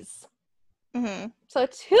Indies. Mm-hmm. So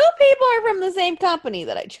 2 people are from the same company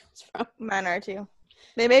that I chose from. Mine are too.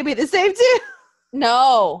 They may be the same too.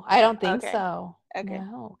 No, I don't think so. Okay.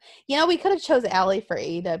 No. We could have chose Allie for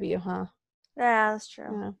AEW, huh? Yeah, that's true.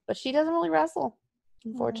 Yeah, but she doesn't really wrestle,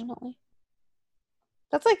 unfortunately.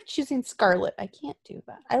 That's like choosing Scarlett. I can't do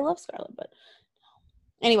that. I love Scarlett, but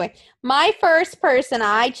anyway, my first person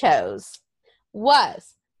I chose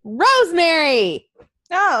was Rosemary.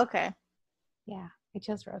 Oh, okay. Yeah, I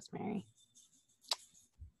chose Rosemary.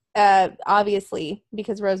 Obviously,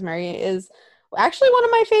 because Rosemary is actually one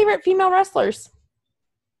of my favorite female wrestlers.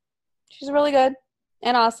 She's really good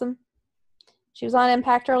and awesome. She was on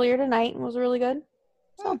Impact earlier tonight and was really good.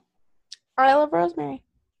 So, I love Rosemary.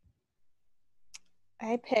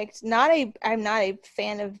 I picked I'm not a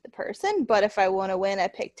fan of the person, but if I want to win, I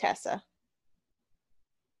pick Tessa.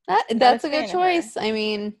 That's a good choice. I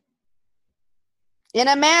mean, in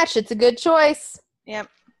a match, it's a good choice. Yep.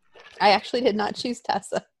 I actually did not choose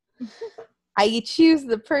Tessa. I choose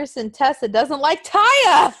the person Tessa doesn't like,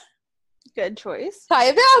 Taya. Good choice.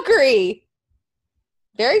 Taya Valkyrie.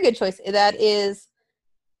 Very good choice. That is,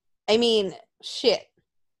 I mean, shit.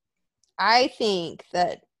 I think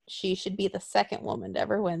that she should be the second woman to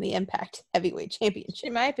ever win the Impact Heavyweight Championship. She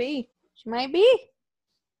might be. She might be.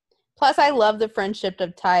 Plus, I love the friendship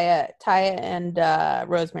of Taya and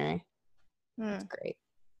Rosemary. It's great.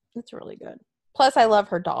 It's really good. Plus, I love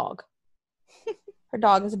her dog. Her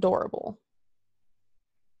dog is adorable.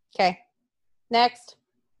 Okay. Next.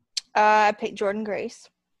 I picked Jordynne Grace.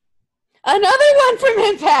 Another one from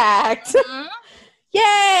Impact.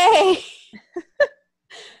 Yay!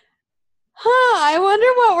 I wonder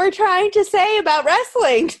what we're trying to say about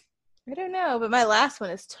wrestling. I don't know, but my last one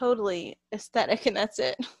is totally aesthetic, and that's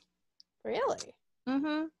it. Really?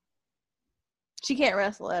 Mm-hmm. She can't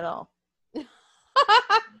wrestle at all.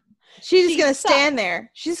 She's just gonna stand there.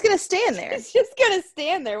 She's just gonna stand there. She's just gonna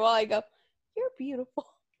stand there while I go, "You're beautiful."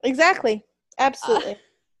 Exactly. Absolutely.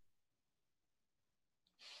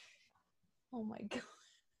 Oh my god.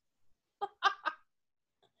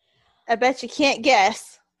 I bet you can't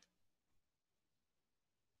guess.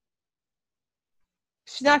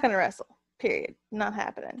 She's not gonna wrestle. Period. Not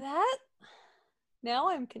happening. That? Now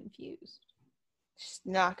I'm confused. She's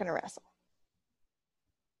not gonna wrestle.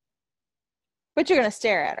 But you're gonna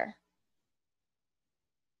stare at her.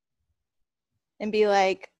 And be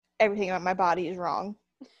like, everything about my body is wrong.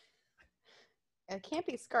 It can't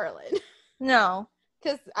be Scarlett. No.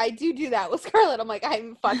 Because I do that with Scarlett. I'm like,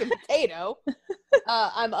 I'm a fucking potato.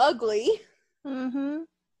 I'm ugly. Mm-hmm.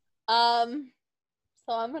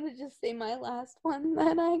 So I'm going to just say my last one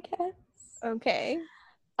then, I guess. Okay.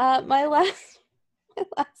 My last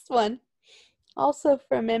one, also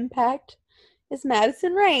from Impact, is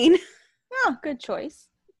Madison Rayne. Oh, good choice.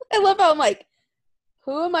 I love how I'm like,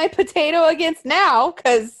 who am I potato against now?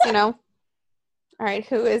 Because, all right,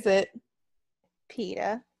 who is it?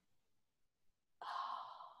 PETA.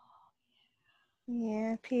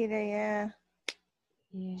 Yeah, PETA, yeah.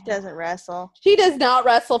 She doesn't wrestle. She does not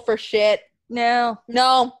wrestle for shit. No.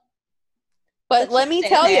 But let me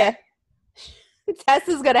tell you,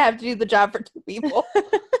 Tessa's going to have to do the job for two people.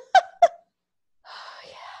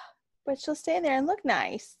 But she'll stand there and look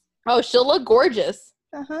nice. Oh, she'll look gorgeous.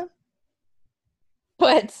 Uh-huh.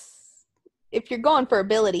 But if you're going for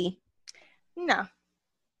ability. No.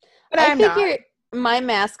 But I figure my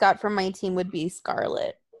mascot for my team would be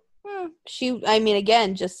Scarlett. She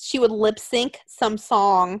would lip sync some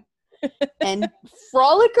song and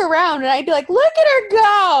frolic around, and I'd be like, look at her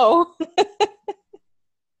go.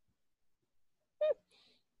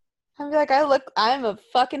 I'd be like, I'm a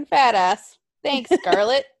fucking fat ass. Thanks,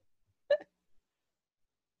 Scarlett.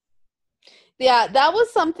 Yeah, that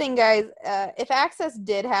was something, guys. If Access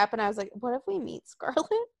did happen, I was like, what if we meet Scarlett?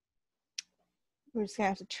 We're just going to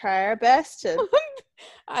have to try our best to...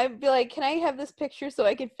 I'd be like, can I have this picture so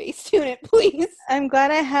I can Facetune it, please? I'm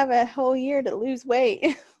glad I have a whole year to lose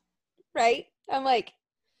weight. Right? I'm like,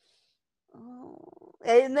 oh.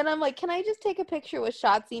 And then I'm like, can I just take a picture with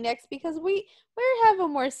Shotzi next? Because we have a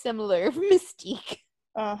more similar mystique.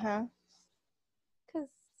 Uh-huh. Because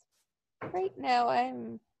right now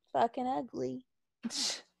I'm fucking ugly.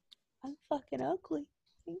 I'm fucking ugly.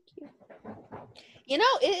 Thank you.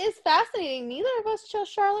 It is fascinating. Neither of us chose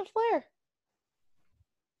Charlotte Flair.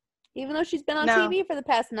 Even though she's been on TV for the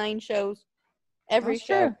past 9 shows. Every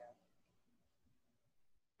show. True.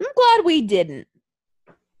 I'm glad we didn't.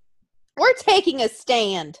 We're taking a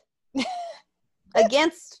stand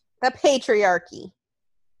against the patriarchy.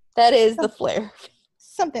 That is the Flair.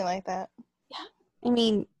 Something like that. Yeah.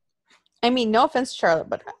 I mean, no offense to Charlotte,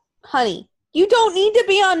 but honey, you don't need to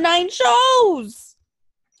be on 9 shows.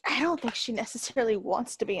 I don't think she necessarily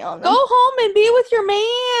wants to be on them. Go home and be with your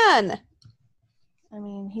man. I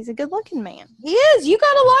mean, he's a good-looking man. He is. You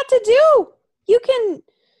got a lot to do. You can...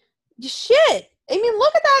 Shit. I mean,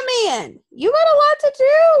 look at that man. You got a lot to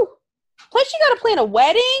do. Plus, you got to plan a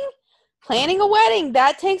wedding. Planning a wedding,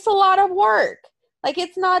 that takes a lot of work. Like,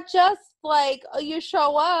 it's not just like, oh, you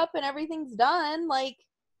show up and everything's done. Like,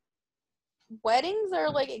 weddings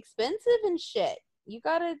are like expensive and shit. You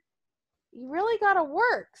really gotta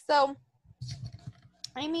work. So,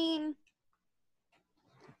 I mean,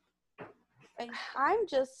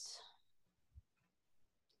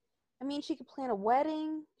 she could plan a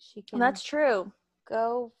wedding. She can. That's true.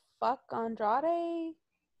 Go fuck Andrade.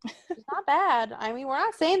 It's not bad. I mean, we're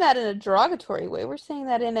not saying that in a derogatory way. We're saying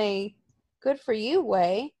that in a good for you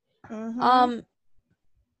way. Mm-hmm.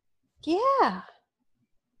 Yeah.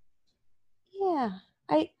 Yeah.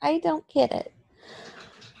 I don't get it.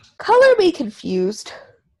 Color me confused.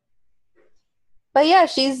 But yeah,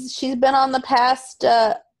 she's been on the past.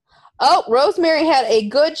 Rosemary had a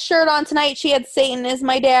good shirt on tonight. She had Satan is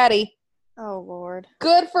my daddy. Oh, Lord.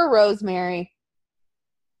 Good for Rosemary.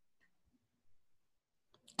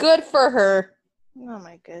 Good for her. Oh,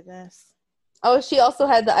 my goodness. Oh, she also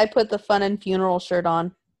had I put the fun and funeral shirt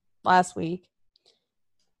on last week.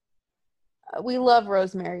 We love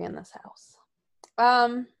Rosemary in this house.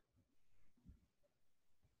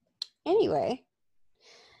 Anyway,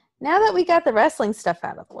 now that we got the wrestling stuff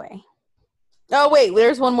out of the way. Oh, wait,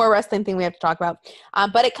 there's one more wrestling thing we have to talk about.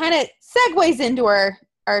 But it kind of segues into our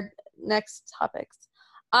next topics.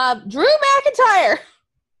 Drew McIntyre.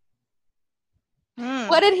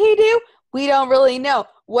 What did he do? We don't really know.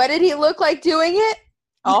 What did he look like doing it?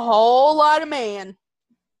 A whole lot of man.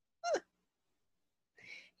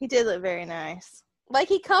 He did look very nice. Like,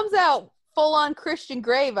 he comes out full-on Christian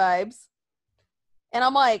Grey vibes. And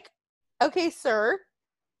I'm like, okay, sir,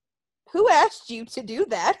 who asked you to do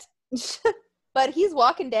that? But he's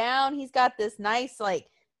walking down. He's got this nice, like,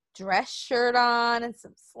 dress shirt on and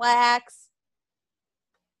some slacks.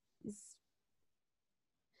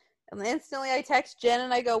 And instantly I text Jen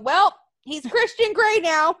and I go, well, he's Christian Grey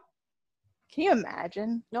now. Can you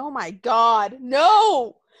imagine? Oh, my God.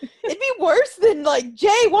 No. It'd be worse than, like,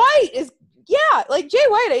 Jay White is. Yeah, like, Jay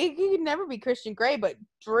White, he could never be Christian Grey, but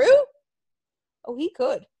Drew? Oh, he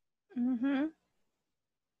could. Mm-hmm.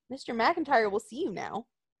 Mr. McIntyre will see you now.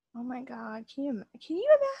 Oh, my God. Can you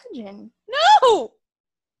imagine? No!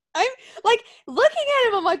 I'm, like, looking at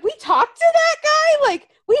him, I'm like, we talked to that guy? Like,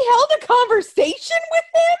 we held a conversation with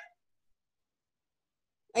him?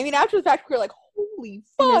 I mean, after the fact, we were like, holy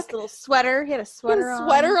fuck. And his little sweater. He had a sweater on.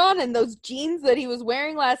 Sweater on and those jeans that he was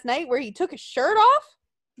wearing last night where he took his shirt off.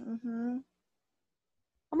 Mm-hmm.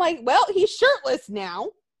 I'm like, well, he's shirtless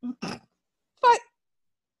now. But,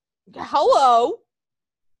 hello.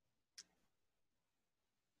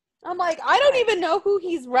 I'm like, I don't even know who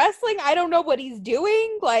he's wrestling. I don't know what he's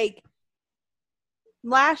doing. Like,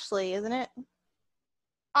 Lashley, isn't it?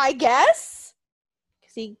 I guess.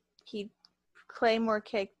 Because he Claymore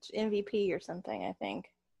kicked MVP or something, I think.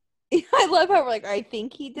 I love how we're like, I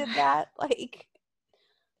think he did that. Like,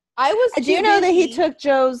 I do know that he took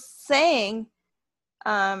Joe's saying,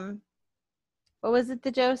 what was it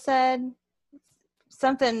that Joe said?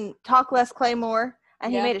 Something, talk less Claymore,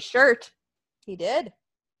 and he made a shirt. He did.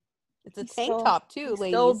 It's a tank top too,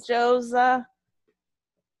 ladies. Stole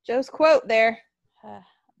Joe's quote there.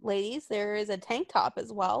 Ladies, there is a tank top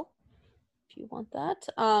as well, if you want that.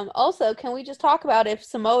 Also, can we just talk about if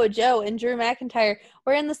Samoa Joe and Drew McIntyre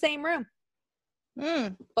were in the same room?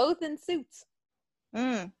 Both in suits.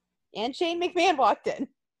 And Shane McMahon walked in.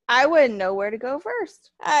 I wouldn't know where to go first.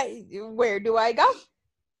 Where do I go?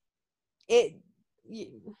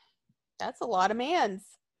 That's a lot of mans.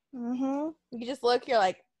 You just look, you're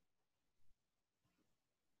like,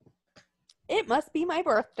 it must be my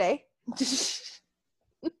birthday.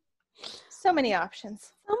 So many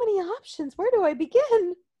options. So many options. Where do I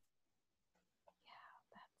begin?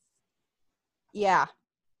 Yeah.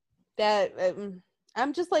 That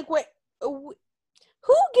I'm just like, wait, who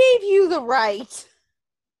gave you the right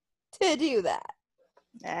to do that?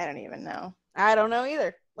 I don't even know. I don't know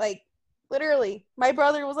either. Like, literally, my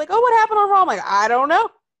brother was like, oh, what happened on Raw? I'm like, I don't know.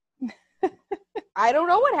 I don't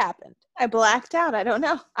know what happened. I blacked out. I don't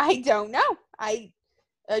know. I don't know.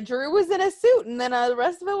 Drew was in a suit, and then the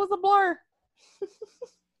rest of it was a blur.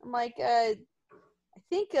 I'm like, I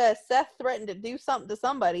think Seth threatened to do something to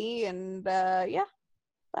somebody, and yeah,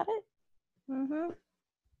 about it.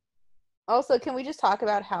 Also, can we just talk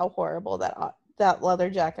about how horrible that leather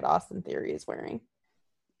jacket Austin Theory is wearing?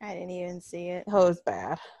 I didn't even see it. Oh, it was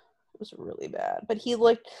bad. It was really bad. But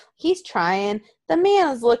he's trying. The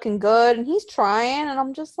man is looking good, and he's trying, and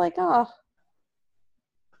I'm just like, oh.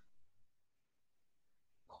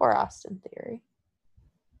 Poor Austin Theory.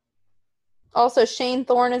 Also, Shane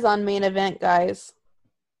Thorne is on Main Event, guys.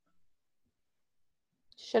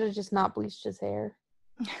 Should have just not bleached his hair.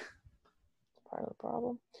 Part of the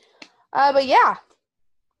problem. But yeah.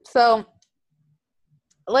 So,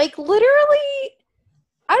 like, literally,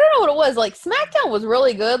 I don't know what it was. Like, SmackDown was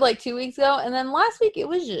really good, like, 2 weeks ago. And then last week, it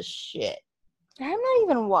was just shit. I'm not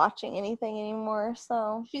even watching anything anymore,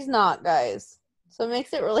 so. She's not, guys. So it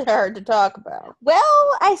makes it really hard to talk about.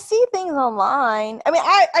 Well, I see things online. I mean,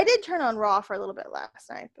 I did turn on Raw for a little bit last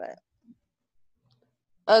night, but.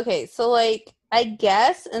 Okay, so, like, I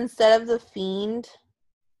guess instead of The Fiend,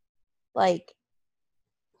 like,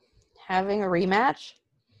 having a rematch,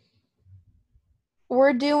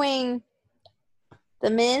 we're doing The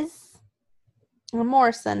Miz and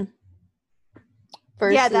Morrison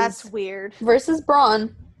versus, Yeah, that's weird. versus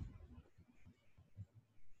Braun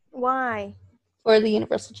Why? for the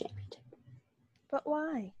Universal Championship. But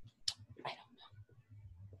why? I don't know.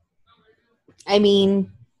 I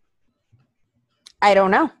mean, I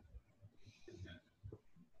don't know.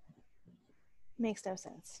 Makes no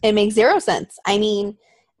sense. It makes zero sense. I mean,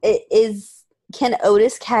 can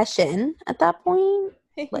Otis cash in at that point?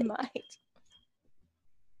 He Like- might.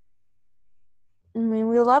 I mean,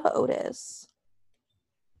 we love Otis.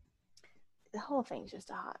 The whole thing's just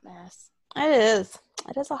a hot mess. It is.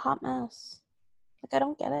 It is a hot mess. Like, I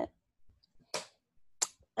don't get it.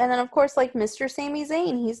 And then, of course, like, Mr. Sami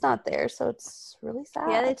Zayn, he's not there, so it's really sad.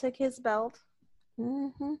 Yeah, they took his belt.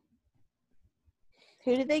 Mm-hmm.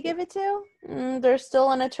 Who did they give it to? They're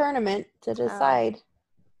still in a tournament to decide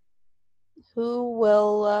who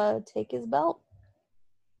will take his belt.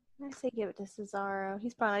 I say give it to Cesaro.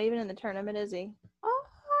 He's probably not even in the tournament, is he? Oh,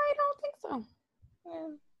 I don't think so.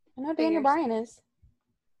 Yeah. I know Daniel Figures. Bryan is.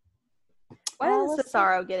 Why doesn't let's see.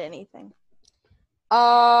 Cesaro get anything?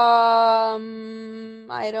 I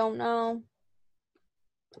don't know.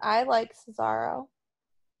 I like Cesaro.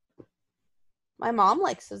 My mom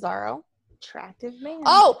likes Cesaro. Attractive man.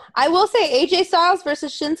 Oh, I will say AJ Styles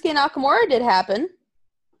versus Shinsuke Nakamura did happen.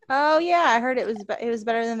 Oh yeah, I heard it was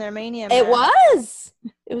better than their Mania match. It was.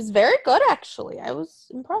 It was very good, actually. I was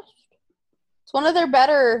impressed. It's one of their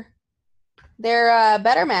better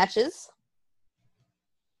matches.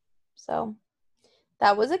 So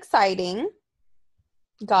that was exciting.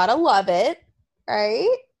 Gotta love it,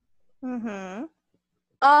 right? Mm-hmm.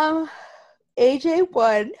 AJ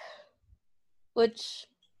won, which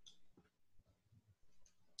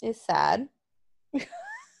is sad,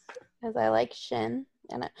 because I like Shin,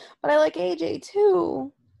 but I like AJ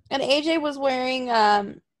too. And AJ was wearing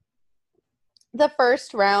the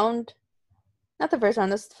first round, not the first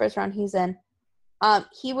round. This is the first round he's in.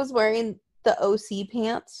 He was wearing the OC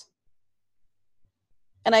pants,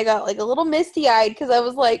 and I got like a little misty eyed because I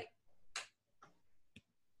was like,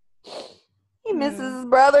 he misses his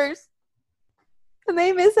brothers, and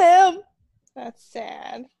they miss him. That's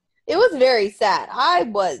sad. It was very sad. I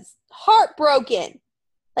was heartbroken.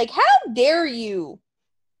 Like, how dare you,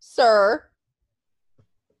 sir?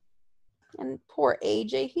 And poor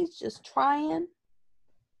AJ, he's just trying.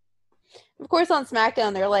 Of course, on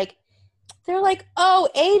SmackDown, they're like, oh,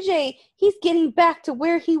 AJ, he's getting back to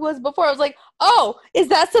where he was before. I was like, oh, is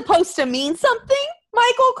that supposed to mean something,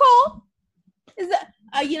 Michael Cole? Is that,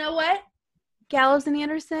 you know what? Gallows and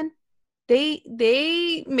Anderson,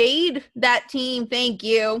 they made that team, thank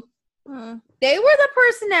you. They were the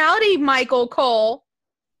personality, Michael Cole.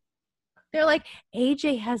 They're like,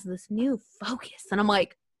 AJ has this new focus. And I'm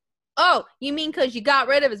like, oh, you mean because you got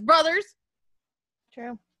rid of his brothers?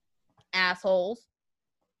 True. Assholes.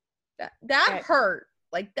 That Right. hurt.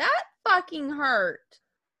 Like, that fucking hurt.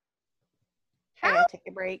 I How? gotta take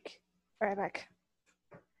a break. Right back.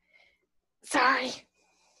 Sorry.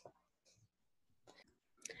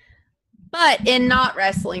 But in not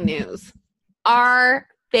wrestling news, our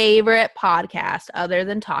favorite podcast other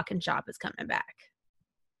than Talk and Shop is coming back.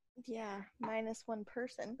 Yeah, minus one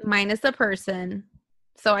person. Minus a person.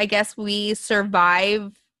 So I guess we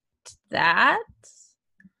survived that.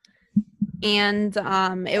 And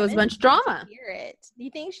it was a bunch of drama. Hear it. Do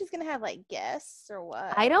you think she's gonna have like guests or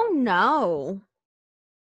what? I don't know.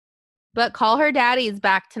 But Call Her Daddy is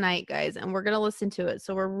back tonight, guys, and we're going to listen to it.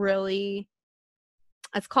 So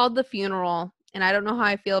it's called The Funeral, and I don't know how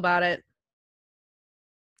I feel about it.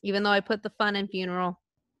 Even though I put the fun in funeral.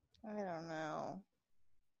 I don't know.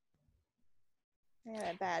 I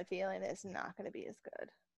got a bad feeling it's not gonna be as good.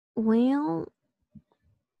 Well,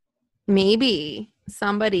 maybe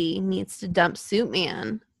somebody needs to dump Suit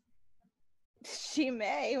Man. She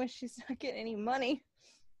may when she's not getting any money.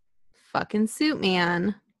 Fucking Suit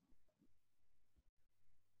Man.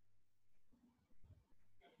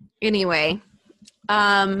 Anyway,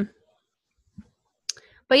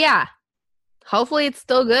 But yeah, hopefully it's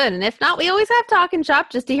still good. And if not, we always have Talking Shop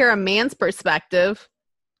just to hear a man's perspective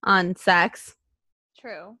on sex.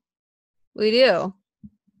 True. We do.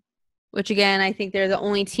 Which, again, I think they're the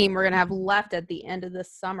only team we're going to have left at the end of this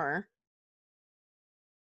summer.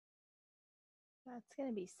 That's going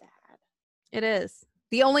to be sad. It is.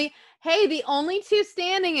 The only two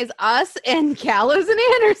standing is us and Gallows and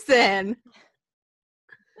Anderson.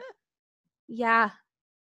 Yeah.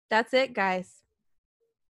 That's it, guys.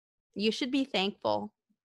 You should be thankful.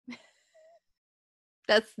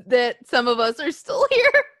 that some of us are still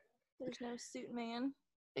here. There's no suit man.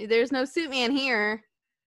 There's no suit man here.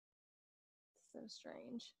 So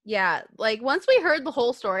strange. Yeah, like once we heard the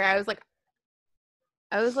whole story, I was like,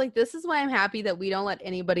 this is why I'm happy that we don't let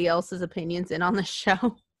anybody else's opinions in on the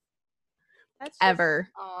show. That's ever.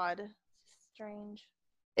 Odd. Strange.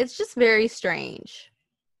 It's just very strange.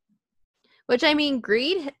 Which, I mean,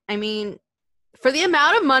 for the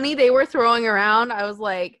amount of money they were throwing around, I was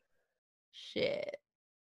like, shit.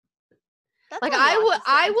 That's like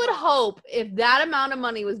I would hope if that amount of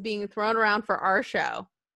money was being thrown around for our show,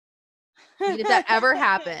 if that ever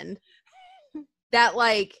happened, that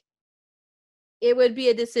like it would be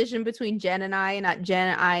a decision between Jen and I, and not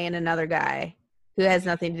Jen, I, and another guy who has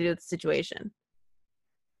nothing to do with the situation.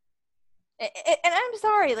 And I'm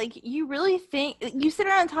sorry, like, you really think you sit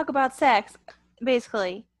around and talk about sex,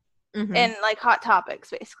 basically, and like hot topics,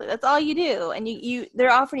 basically. That's all you do, and they're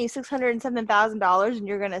offering you $607,000, and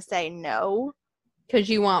you're gonna say no because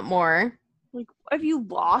you want more. Like, have you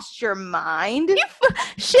lost your mind?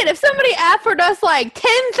 Shit, if somebody offered us like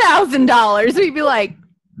 $10,000, we'd be like,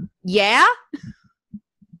 yeah,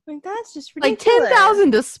 like that's just ridiculous. Like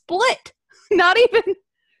 $10,000 to split, not even.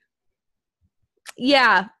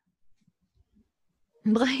 Yeah.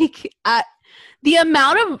 Like,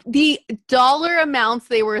 the dollar amounts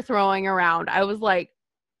they were throwing around, I was like,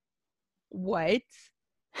 what?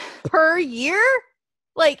 Per year?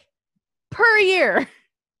 Like, per year.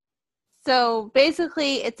 So,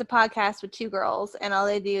 basically, it's a podcast with two girls, and all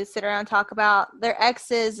they do is sit around and talk about their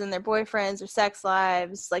exes and their boyfriends, their sex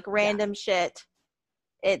lives, like random shit.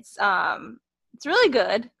 It's really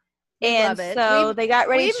good. And so they got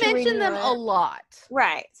ready to renew it. We mentioned them a lot.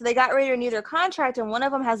 Right. So they got ready to renew their contract, and one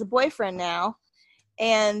of them has a boyfriend now.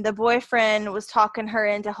 And the boyfriend was talking her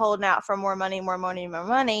into holding out for more money, more money, more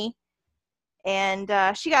money. And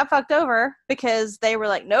she got fucked over because they were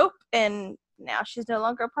like, nope. And now she's no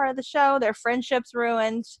longer a part of the show. Their friendship's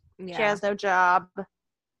ruined. Yeah. She has no job.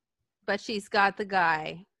 But she's got the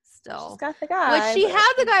guy still. She's got the guy. Like, she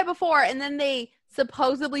had the guy before, and then they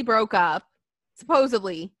supposedly broke up.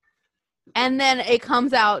 Supposedly. And then it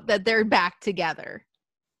comes out that they're back together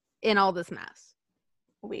in all this mess.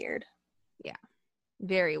 Weird. Yeah.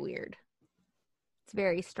 Very weird. It's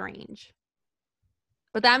very strange.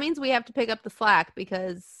 But that means we have to pick up the slack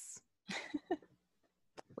because,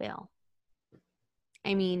 well,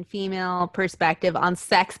 I mean, female perspective on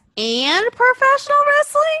sex and professional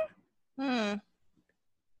wrestling?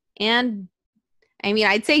 And, I mean,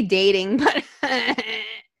 I'd say dating, but that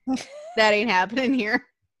ain't happening here.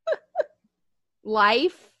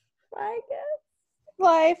 Life, I guess.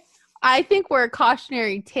 Life. I think we're a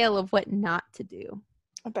cautionary tale of what not to do.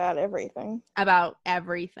 About everything.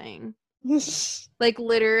 Like,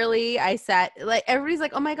 literally, I sat, like, everybody's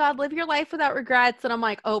like, oh my God, live your life without regrets. And I'm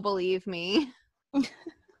like, oh, believe me.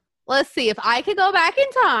 Let's see if I could go back in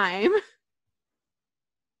time.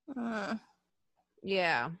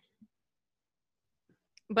 Yeah.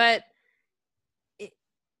 But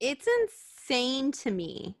it's insane to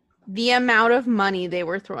me, the amount of money they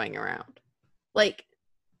were throwing around. Like,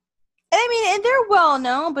 I mean, and they're well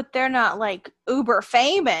known, but they're not like uber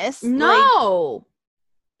famous. No.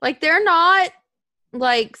 Like they're not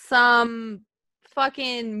like some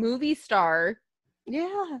fucking movie star.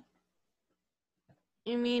 Yeah.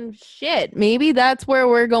 I mean, shit. Maybe that's where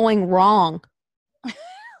we're going wrong.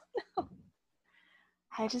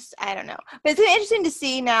 I don't know. But it's interesting to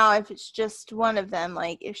see now if it's just one of them,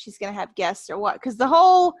 like if she's going to have guests or what. Because the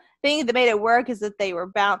whole thing that made it work is that they were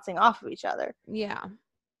bouncing off of each other. Yeah.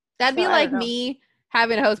 That'd be like me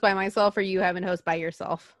having a host by myself or you having a host by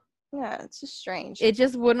yourself. Yeah, it's just strange. It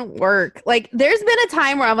just wouldn't work. Like, there's been a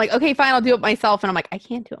time where I'm like, okay, fine, I'll do it myself. And I'm like, I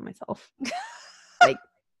can't do it myself.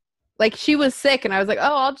 Like she was sick and I was like,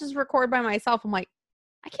 oh, I'll just record by myself. I'm like,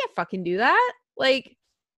 I can't fucking do that. Like,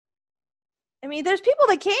 I mean, there's people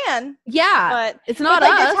that can. Yeah. But it's not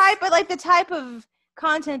like us. The type of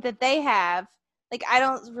content that they have, like, I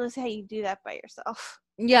don't really see how you do that by yourself.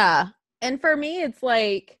 Yeah. And for me, it's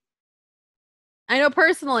like, I know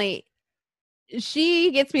personally,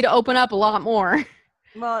 she gets me to open up a lot more.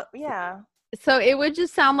 Well, yeah. So it would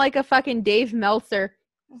just sound like a fucking Dave Meltzer.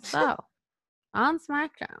 So on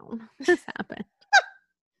SmackDown, this happened.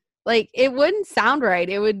 Like it wouldn't sound right.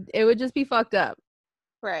 It would just be fucked up.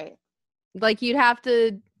 Right. Like you'd have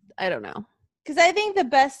to, I don't know. Because I think the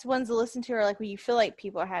best ones to listen to are like when you feel like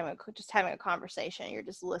people are just having a conversation. You're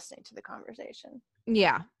just listening to the conversation.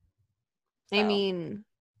 Yeah. So. I mean,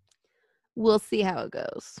 we'll see how it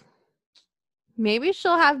goes. Maybe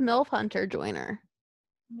she'll have MILF Hunter join her.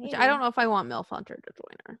 Which I don't know if I want MILF Hunter to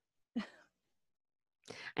join her.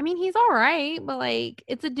 I mean, he's all right, but like,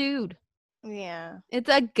 it's a dude. Yeah. It's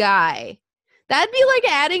a guy. That'd be like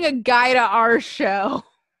adding a guy to our show.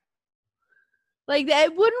 Like,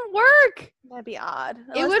 that wouldn't work. That'd be odd.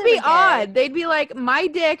 It would be odd. They'd be like, my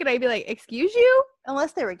dick, and I'd be like, excuse you?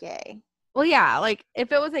 Unless they were gay. Well, yeah, like,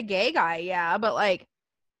 if it was a gay guy, yeah, but like,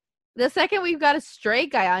 the second we've got a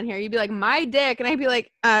straight guy on here, you'd be like, my dick, and I'd be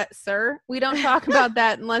like, sir, we don't talk about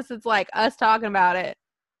that unless it's like us talking about it.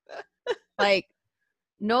 Like,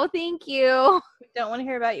 no thank you. We don't want to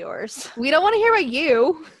hear about yours. We don't want to hear about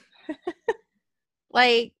you.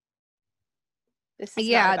 Like, this is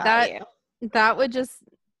not about you. That would just,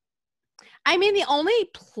 I mean, the only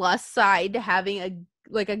plus side to having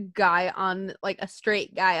a guy on, like a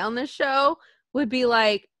straight guy on the show would be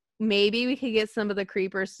like, maybe we could get some of the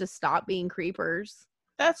creepers to stop being creepers.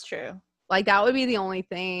 That's true. Like, that would be the only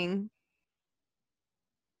thing.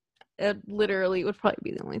 It literally would probably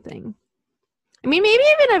be the only thing. I mean, maybe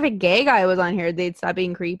even if a gay guy was on here, they'd stop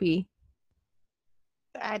being creepy.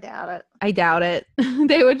 I doubt it. I doubt it.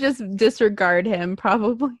 They would just disregard him,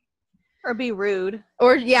 probably. Or be rude.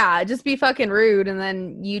 Or, yeah, just be fucking rude, and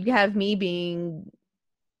then you'd have me being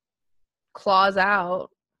claws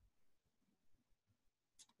out.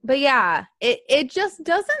 But, yeah, it just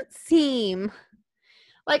doesn't seem...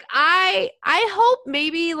 Like, I hope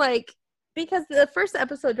maybe, like... Because the first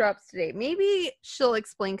episode drops today. Maybe she'll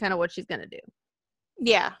explain kind of what she's going to do.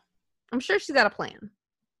 Yeah. I'm sure she's got a plan.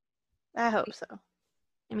 I hope so.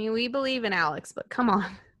 I mean, we believe in Alex, but come on.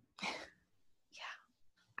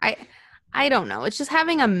 Yeah. I don't know. It's just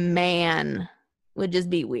having a man would just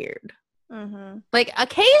be weird. Mm-hmm. Like,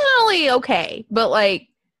 occasionally, okay. But, like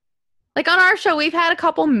on our show, we've had a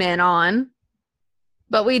couple men on.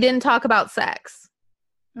 But we didn't talk about sex.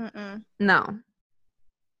 Mm-mm. No.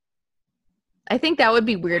 I think that would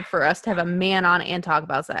be weird for us to have a man on and talk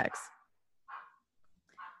about sex.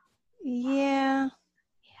 Yeah.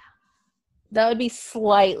 That would be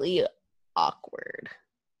slightly awkward.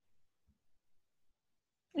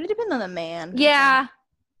 It would depend on the man. Yeah.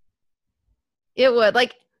 It would.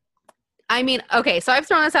 Like, I mean, okay, so I've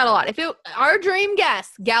thrown this out a lot. If our dream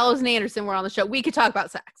guest, Gallows and Anderson, were on the show, we could talk about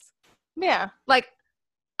sex. Yeah. Like,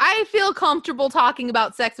 I feel comfortable talking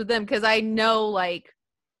about sex with them because I know, like,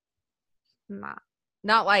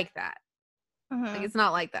 not like that. Mm-hmm. Like, it's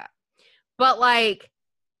not like that. But, like,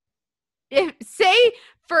 if, say,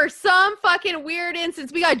 for some fucking weird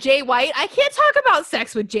instance, we got Jay White, I can't talk about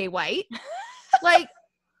sex with Jay White. Like,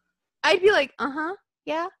 I'd be like,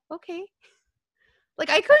 yeah, okay. Like,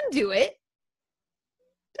 I couldn't do it.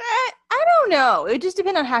 I don't know. It would just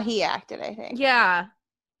depend on how he acted, I think. Yeah.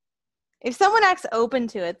 If someone acts open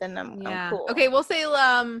to it, then I'm cool. Okay, we'll say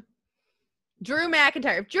Drew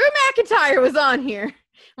McIntyre. If Drew McIntyre was on here and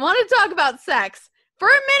wanted to talk about sex, for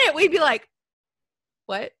a minute we'd be like,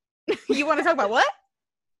 what? You want to talk about what?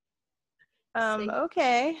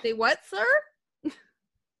 Okay. Say what, sir?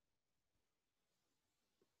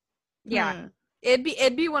 Yeah.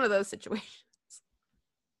 It'd be one of those situations.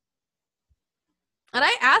 And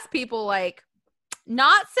I asked people, like,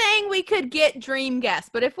 not saying we could get dream guests,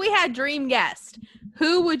 but if we had dream guests,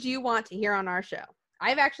 who would you want to hear on our show?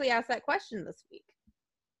 I've actually asked that question this week.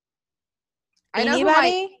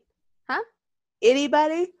 Anybody? Huh?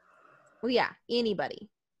 Anybody? Well, yeah, anybody.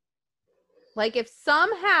 Like, if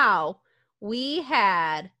somehow we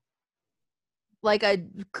had like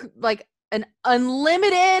an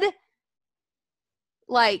unlimited,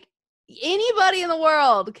 like, anybody in the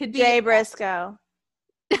world could be Jay Briscoe.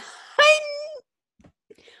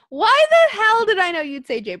 Why the hell did I know you'd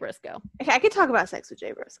say Jay Briscoe? Okay, I could talk about sex with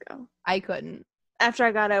Jay Briscoe. I couldn't. After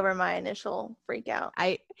I got over my initial freak out.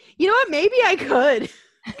 You know what? Maybe I could.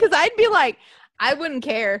 Because I'd be like, I wouldn't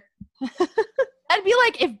care. I'd be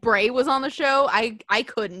like, if Bray was on the show, I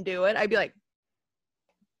couldn't do it. I'd be like,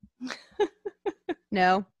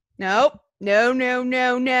 no. Nope. No.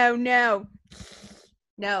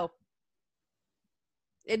 No.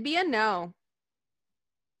 It'd be a no.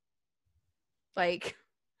 Like,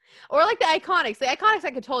 or like the Iconics. The Iconics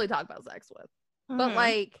I could totally talk about sex with. Mm-hmm. But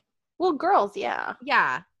like, well, girls, yeah.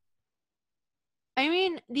 Yeah. I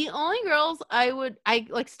mean, the only girls I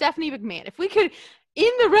like Stephanie McMahon. If we could,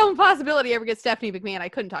 in the realm of possibility, ever get Stephanie McMahon, I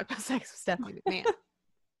couldn't talk about sex with Stephanie McMahon.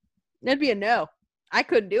 That'd be a no. I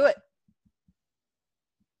couldn't do it.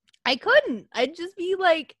 I couldn't. I'd just be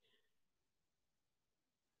like,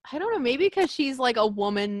 I don't know, maybe because she's like a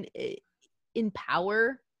woman in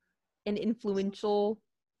power and influential.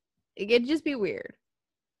 It'd just be weird.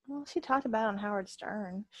 Well, she talked about it on Howard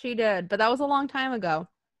Stern. She did, but that was a long time ago.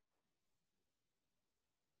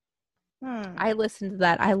 I listened to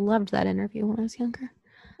that. I loved that interview when I was younger.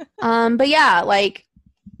 But yeah, like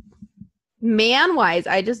man-wise,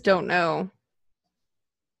 I just don't know.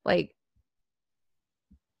 Like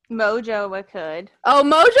Mojo, we could. Oh,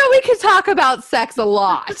 Mojo, we could talk about sex a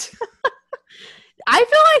lot. I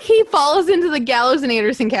feel like he falls into the Gallows and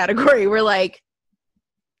Anderson category where, like,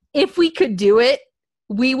 if we could do it,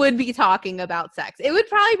 we would be talking about sex. It would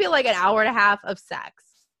probably be like an hour and a half of sex.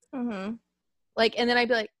 Mm-hmm. Like, and then I'd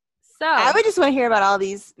be like, so. I would just want to hear about all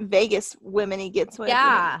these Vegas women he gets with.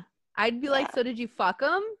 Yeah. I'd be like, so did you fuck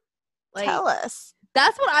him? Like, tell us.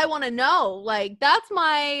 That's what I want to know. Like, that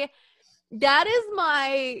is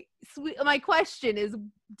my question is,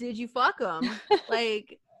 did you fuck him?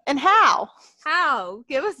 Like, and how? How?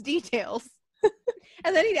 Give us details.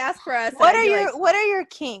 And then he'd ask for us. What are your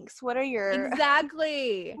kinks? What are your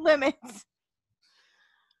exactly limits?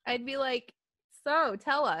 I'd be like, so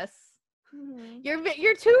tell us. Mm-hmm.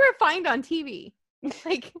 You're too refined on TV.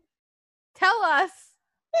 Like, tell us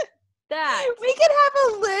that. We could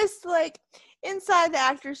have a list like inside the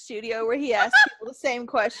actor's studio where he asks people the same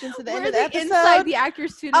questions at the end of the episode. Inside the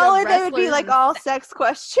actor's studio. Oh, and they would be like all sex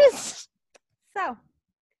questions. So,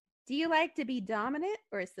 do you like to be dominant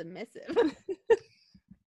or submissive?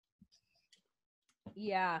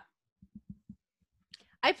 Yeah.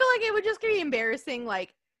 I feel like it would just be embarrassing.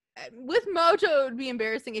 Like, with Mojo, it would be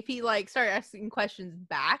embarrassing if he, like, started asking questions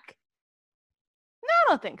back. No,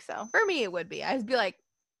 I don't think so. For me, it would be. I'd be like,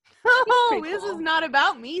 oh, this is not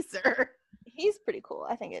about me, sir. He's pretty cool.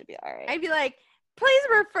 I think it'd be all right. I'd be like, please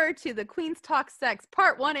refer to the Queen's Talk Sex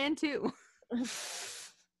Part 1 and 2.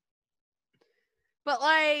 But,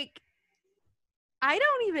 like, I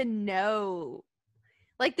don't even know.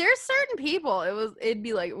 Like, there's certain people, it'd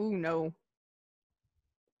be like, ooh, no.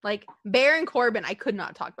 Like, Baron Corbin, I could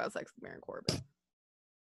not talk about sex with Baron Corbin.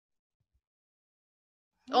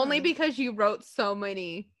 Only because you wrote so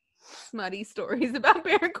many smutty stories about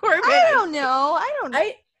Baron Corbin. I don't know.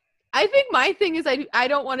 I think my thing is I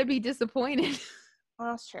don't want to be disappointed.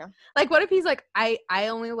 Well, that's true. Like, what if he's like, I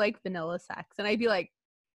only like vanilla sex? And I'd be like,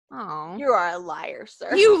 oh. You are a liar,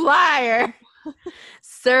 sir. You liar.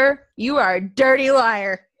 Sir, you are a dirty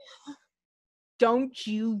liar. Don't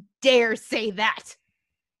you dare say that.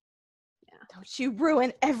 Yeah. Don't you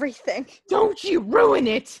ruin everything. Don't you ruin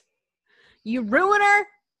it. You ruiner.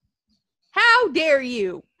 How dare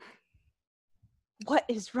you? What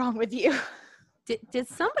is wrong with you? Did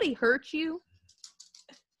somebody hurt you?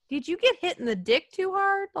 Did you get hit in the dick too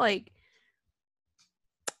hard? Like,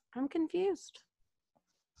 I'm confused.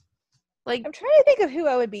 Like, I'm trying to think of who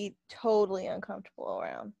I would be totally uncomfortable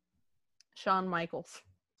around. Shawn Michaels.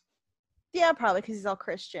 Yeah, probably because he's all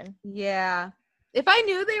Christian. Yeah. If I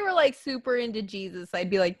knew they were, like, super into Jesus,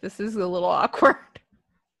 I'd be like, this is a little awkward.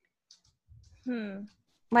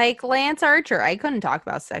 Like, Lance Archer. I couldn't talk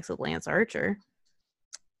about sex with Lance Archer.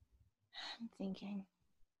 I'm thinking.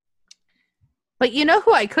 But you know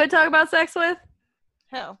who I could talk about sex with?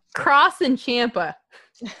 Who? Cross and Ciampa.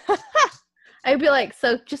 I'd be like,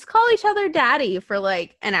 so just call each other daddy for,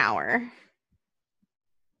 like, an hour.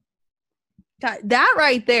 That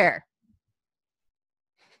right there.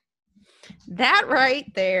 That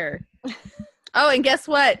right there. Oh, and guess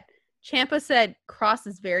what? Ciampa said Cross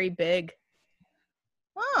is very big.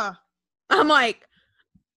 Huh. I'm like,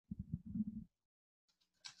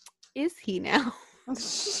 is he now?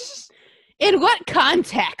 In what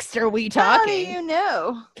context are we talking? How do you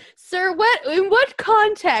know? Sir, in what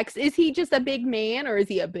context? Is he just a big man or is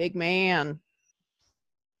he a big man?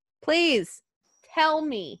 Please, tell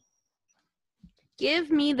me. Give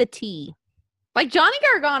me the tea. Like Johnny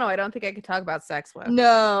Gargano, I don't think I could talk about sex with.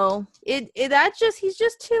 No. He's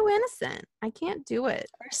just too innocent. I can't do it.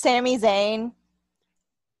 Or Sami Zayn.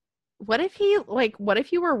 What if you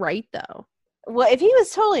were right though? Well, if he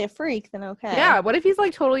was totally a freak, then okay. Yeah, what if he's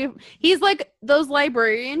like he's like those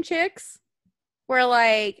librarian chicks where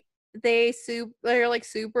like they're like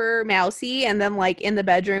super mousy and then like in the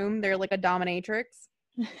bedroom they're like a dominatrix.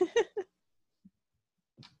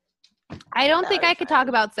 I don't think I could talk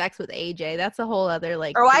about sex with AJ. That's a whole other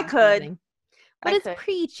like. Oh, I could. Thing. But it's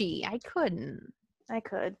preachy. I couldn't. I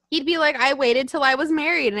could. He'd be like, I waited till I was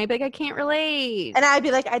married. And I'd be like, I can't relate. And I'd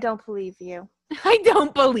be like, I don't believe you. I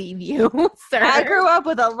don't believe you, sir. I grew up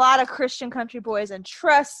with a lot of Christian country boys, and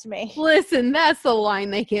trust me. Listen, that's the line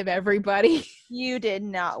they give everybody. You did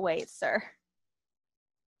not wait, sir.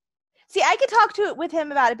 See, I could talk with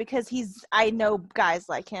him about it because I know guys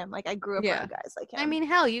like him. Like, I grew up around guys like him. I mean,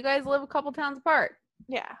 hell, you guys live a couple towns apart.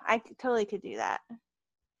 Yeah, I totally could do that.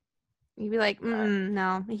 You'd be like,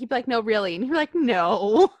 no. He'd be like, no, really. And you'd be like,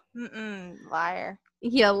 no. Liar.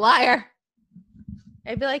 Yeah, liar.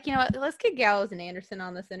 I'd be like, you know what? Let's get Gallows and Anderson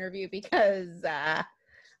on this interview because I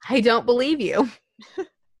don't believe you.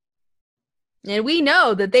 And we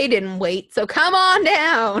know that they didn't wait, so come on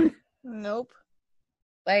down. Nope.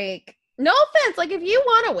 Like, no offense. Like, if you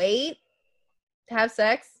want to wait to have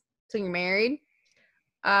sex till you're married,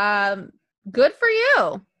 good for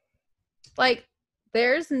you. Like,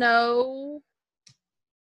 there's nothing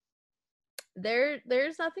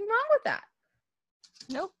wrong with that.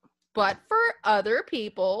 Nope. But for other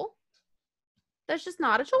people, that's just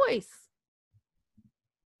not a choice.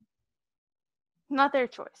 Not their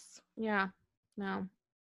choice. Yeah. No.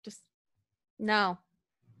 Just, no.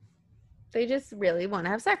 They just really want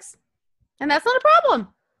to have sex. And that's not a problem.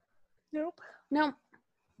 Nope. No.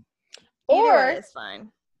 Or it's fine.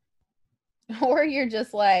 Or you're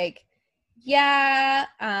just like, yeah,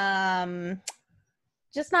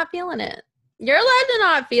 just not feeling it. You're allowed to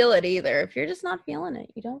not feel it either. If you're just not feeling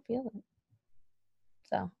it, you don't feel it.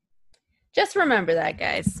 So, just remember that,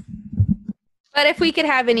 guys. But if we could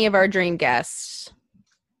have any of our dream guests,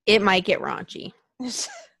 it might get raunchy.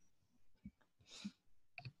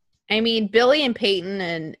 I mean, Billy and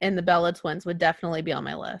Peyton and the Bella twins would definitely be on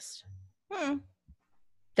my list.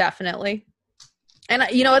 Definitely. And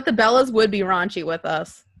you know what? The Bellas would be raunchy with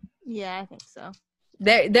us. Yeah, I think so.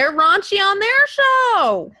 They're raunchy on their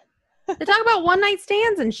show. They talk about one-night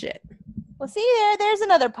stands and shit. Well, see, there's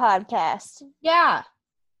another podcast. Yeah.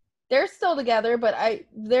 They're still together, but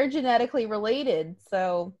they're genetically related,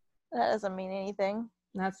 so. That doesn't mean anything.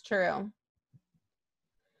 That's true.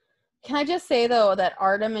 Can I just say, though, that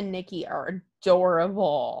Artem and Nikki are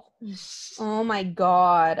adorable. Oh, my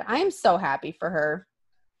God. I'm so happy for her.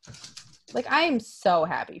 Like, I am so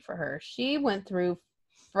happy for her. She went through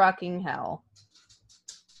fucking hell.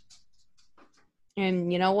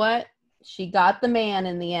 And you know what? She got the man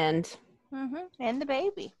in the end. And the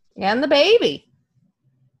baby. And the baby.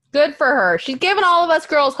 Good for her. She's given all of us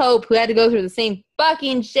girls hope who had to go through the same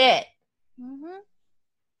fucking shit.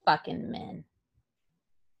 Fucking men.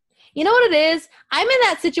 You know what it is? I'm in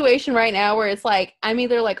that situation right now where it's like, I'm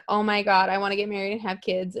either like, oh my God, I want to get married and have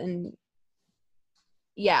kids, and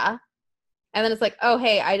yeah. And then it's like, oh,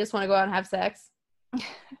 hey, I just want to go out and have sex.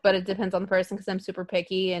 But it depends on the person because I'm super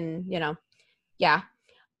picky and, you know, yeah.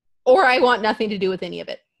 Or I want nothing to do with any of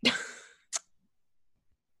it.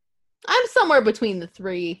 I'm somewhere between the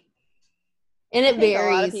three. And it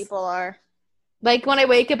varies. A lot of people are. Like, when I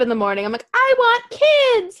wake up in the morning, I'm like, I want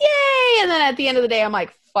kids! Yay! And then at the end of the day, I'm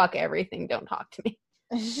like, fuck everything. Don't talk to me.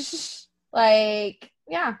 Like,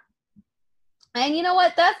 yeah. And you know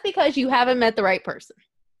what? That's because you haven't met the right person.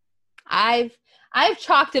 I've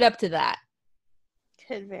chalked it up to that.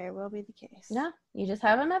 Could very well be the case. No, you just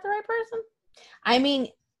haven't met the right person. I mean,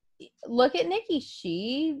 look at Nikki.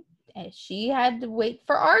 She had to wait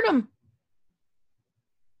for Artem.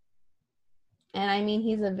 And I mean,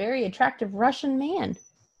 he's a very attractive Russian man.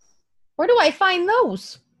 Where do I find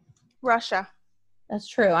those? Russia. That's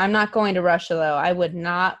true. I'm not going to Russia, though. I would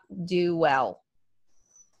not do well.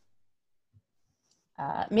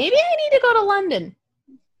 Maybe I need to go to London.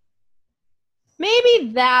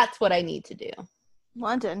 Maybe that's what I need to do.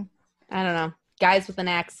 London. I don't know. Guys with an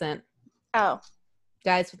accent. Oh.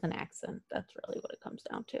 Guys with an accent. That's really what it comes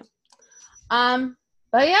down to.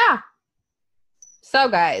 But yeah. So,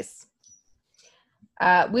 guys.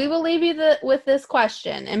 We will leave you with this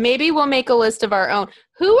question, and maybe we'll make a list of our own.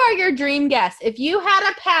 Who are your dream guests? If you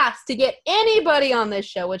had a pass to get anybody on this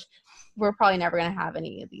show, which we're probably never going to have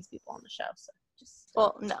any of these people on the show. So just,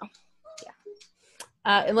 well, no.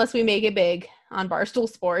 Yeah. Unless we make it big on Barstool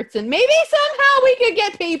Sports, and maybe somehow we could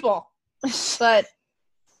get people. But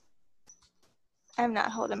I'm not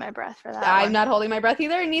holding my breath for that. I'm not holding my breath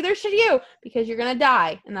either, and neither should you, because you're going to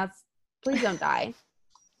die, and please don't die.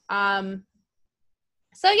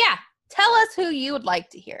 So yeah, tell us who you would like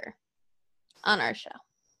to hear on our show.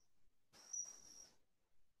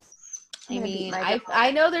 I mean,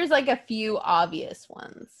 I know there's like a few obvious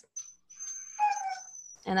ones.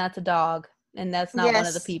 And that's a dog. And that's not one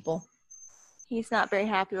of the people. He's not very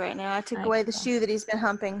happy right now. I took away the shoe that he's been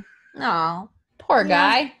humping. Oh, poor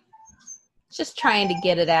guy. Just trying to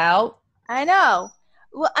get it out. I know.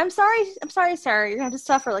 Well, I'm sorry, Sarah. You're gonna have to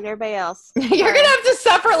suffer like everybody else. You're gonna have to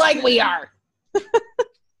suffer like we are,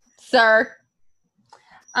 sir.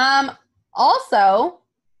 Also,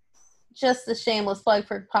 just a shameless plug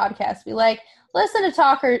for podcasts. We like listen to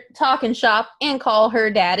Talk and Shop and Call Her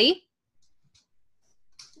Daddy,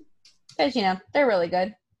 because they're really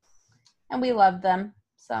good, and we love them.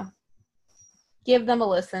 So give them a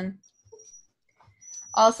listen.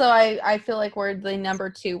 Also, I feel like we're the number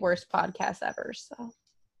 2 worst podcast ever. So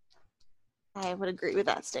I would agree with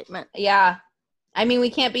that statement. yeah, I mean we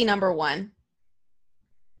can't be number 1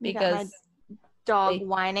 because. Dog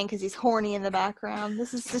whining because he's horny in the background.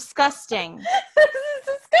 This is disgusting. This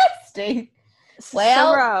is disgusting.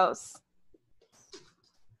 So gross.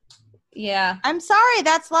 Yeah. I'm sorry.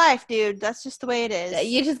 That's life, dude. That's just the way it is.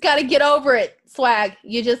 You just got to get over it, Swag.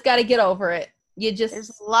 You just got to get over it.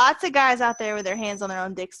 There's lots of guys out there with their hands on their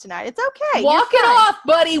own dicks tonight. It's okay. Walk it off,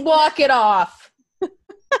 buddy. Walk it off.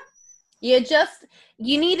 You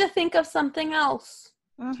need to think of something else.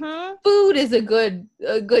 Mm-hmm. Food is a good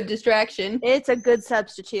distraction. It's a good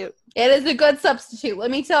substitute. It is a good substitute.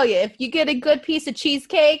 Let me tell you, if you get a good piece of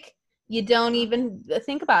cheesecake, you don't even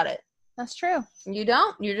think about it. That's true. You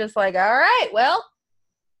don't. You're just like, all right, well,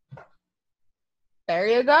 there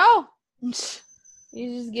you go. You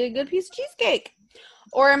just get a good piece of cheesecake.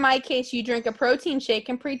 Or in my case, you drink a protein shake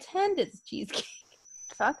and pretend it's cheesecake.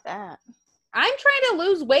 Fuck that. I'm trying to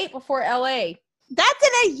lose weight before LA. That's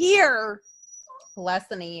in a year. Less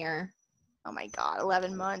than a year. Oh my God,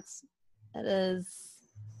 11 months. It is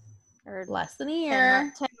Or less than a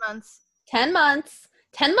year. 10 months. 10 months.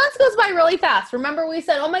 10 months goes by really fast. Remember we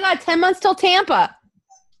said, oh my God, 10 months till Tampa.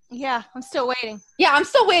 Yeah, I'm still waiting. Yeah, I'm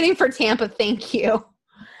still waiting for Tampa. Thank you.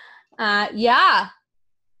 Yeah.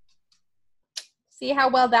 See how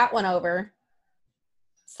well that went over.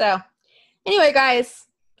 So, anyway, guys,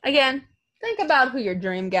 again, think about who your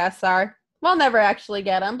dream guests are. We'll never actually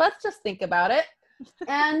get them, but just think about it.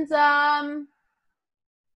 And,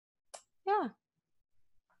 yeah.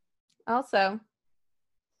 Also,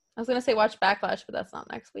 I was going to say watch Backlash, but that's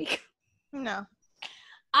not next week. No.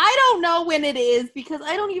 I don't know when it is because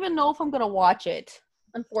I don't even know if I'm going to watch it,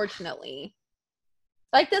 unfortunately.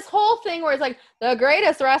 Like this whole thing where it's like the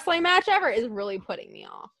greatest wrestling match ever is really putting me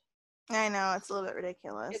off. I know, it's a little bit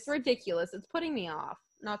ridiculous. It's ridiculous. It's putting me off.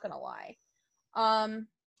 Not going to lie.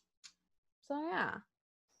 So yeah.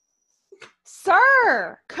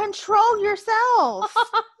 Sir, control yourself.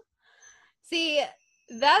 See,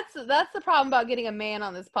 that's the problem about getting a man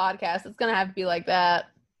on this podcast. It's going to have to be like that.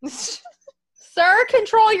 Sir,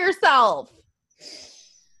 control yourself.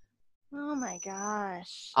 Oh my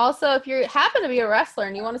gosh. Also, if you happen to be a wrestler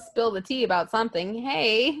and you want to spill the tea about something,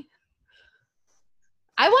 hey,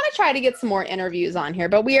 I want to try to get some more interviews on here,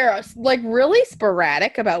 but we are like really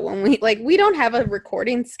sporadic about when we don't have a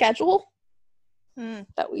recording schedule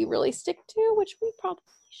that we really stick to, which we probably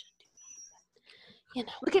should do.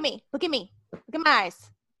 Look at me. Look at me. Look at my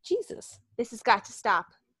eyes. Jesus. This has got to stop.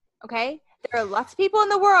 Okay? There are lots of people in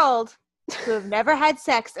the world who have never had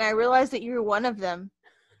sex, and I realize that you're one of them.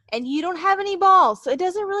 And you don't have any balls, so it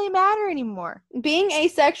doesn't really matter anymore. Being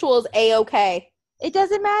asexual is A-okay. It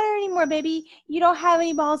doesn't matter anymore, baby. You don't have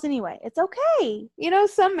any balls anyway. It's okay.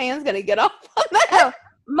 Some man's going to get off on that.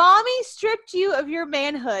 Mommy stripped you of your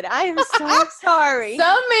manhood. I am so sorry.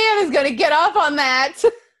 Some man is going to get off on that.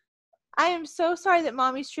 I am so sorry that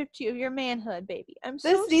Mommy stripped you of your manhood, baby.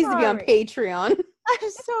 This needs to be on Patreon. I'm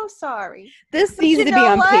so sorry. This needs to be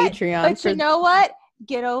on Patreon. But you know what?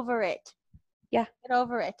 Get over it. Yeah. Get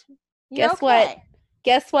over it. Guess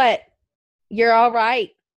what? You're all right.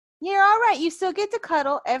 You're all right. You still get to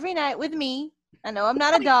cuddle every night with me. I know I'm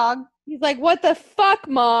not a dog. He's like, what the fuck,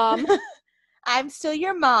 Mom? I'm still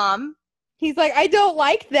your mom. He's like, I don't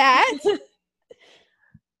like that.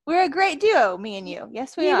 We're a great duo, me and you.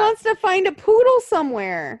 Yes, we are. He wants to find a poodle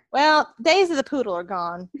somewhere. Well, days of the poodle are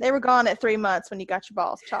gone. They were gone at 3 months when you got your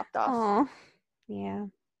balls chopped off. Oh, yeah.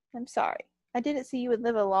 I'm sorry. I didn't see you would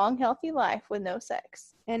live a long, healthy life with no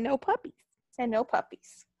sex. And no puppies. And no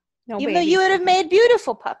puppies. No Even babies. though you would have made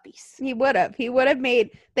beautiful puppies. He would have. They would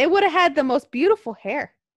have had the most beautiful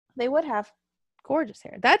hair. They would have. Gorgeous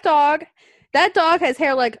hair. That dog has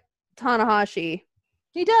hair like Tanahashi.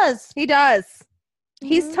 He does. He does. Mm-hmm.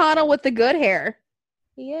 He's Tana with the good hair.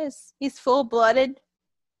 He is. He's full-blooded.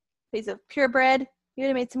 He's a purebred. You would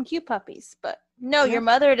have made some cute puppies. But no, your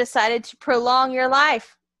mother decided to prolong your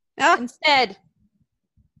life instead.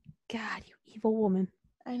 God, you evil woman.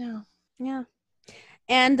 I know. Yeah.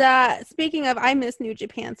 And speaking of, I miss New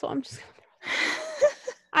Japan, so I'm just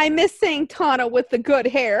I miss saying Tana with the good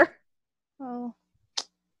hair. Oh.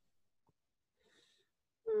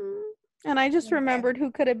 And I just Okay. remembered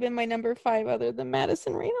who could have been my number 5 other than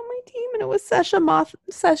Madison Rain on my team, and it was Session Moth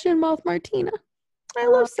Martina. I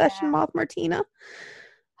love Oh, Session yeah. Moth Martina.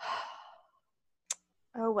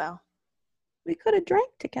 Oh, well. We could have drank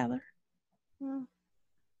together. Hmm.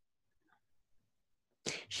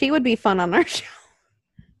 She would be fun on our show.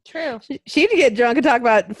 True. She'd get drunk and talk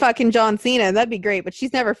about fucking John Cena. That'd be great, but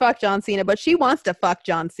she's never fucked John Cena, but she wants to fuck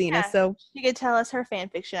John Cena, Yeah. so She could tell us her fan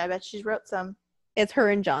fiction. I bet she's wrote some. it's her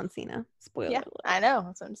and John Cena. Spoiler Yeah, alert. I know.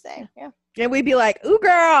 That's what I'm saying. Yeah. And we'd be like, ooh,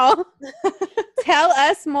 girl, tell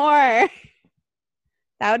us more.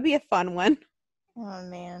 That would be a fun one. Oh,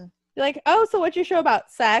 man. Be like, oh, so what's your show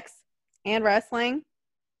about? Sex and wrestling,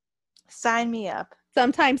 Sign me up.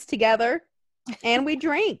 sometimes together, and we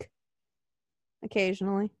drink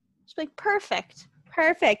occasionally. She's like, perfect.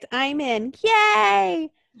 Perfect. I'm in. Yay!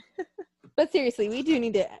 But seriously, we do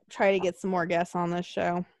need to try to get some more guests on this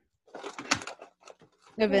show.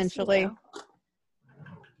 Eventually. Yes,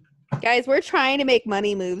 Guys, we're trying to make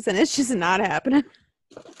money moves, and it's just not happening.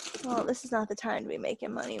 well, this is not the time to be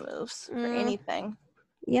making money moves for Mm. anything.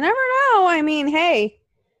 You never know. I mean, hey,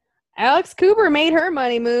 Alex Cooper made her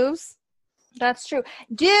money moves. That's true.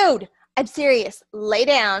 Dude, I'm serious. Lay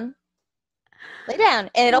down. Lay down,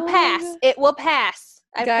 and it'll Oh my pass. God. It will pass.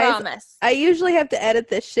 I Guys, promise. I usually have to edit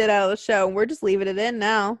this shit out of the show, and we're just leaving it in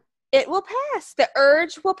now. It will pass. The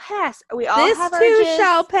urge will pass. We all This have too urges.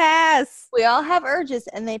 shall pass. We all have urges,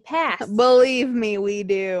 and they pass. Believe me, we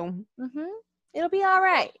do. Mm-hmm. It'll be all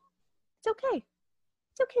right. It's okay.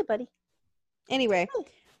 It's okay, buddy. Anyway,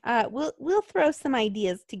 we'll throw some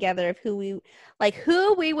ideas together of who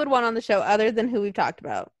we would want on the show other than who we've talked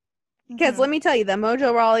about. Because Mhm. let me tell you, the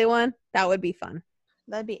Mojo Raleigh one, that would be fun.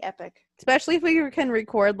 That'd be epic. Especially if we can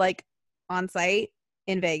record like on site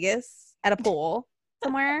in Vegas at a pool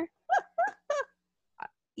somewhere.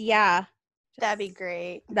 Yeah. That'd be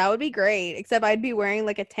great. That would be great. Except I'd be wearing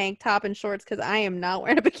like a tank top and shorts because I am not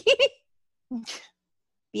wearing a bikini.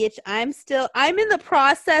 Bitch, I'm in the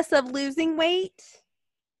process of losing weight.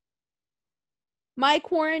 My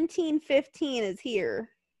quarantine 15 is here.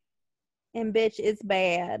 And bitch, it's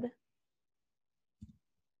bad.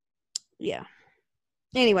 Yeah.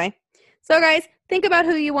 Anyway. So guys, think about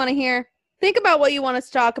who you want to hear. Think about what you want us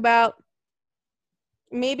to talk about.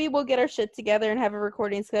 Maybe we'll get our shit together and have a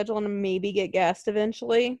recording schedule and maybe get guests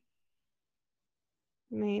eventually.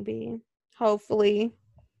 Maybe. Hopefully.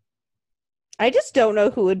 I just don't know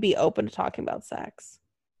who would be open to talking about sex.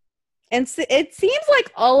 And it seems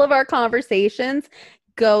like all of our conversations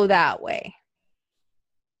go that way.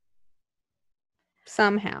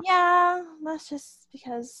 Somehow. Yeah, that's just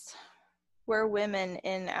because we're women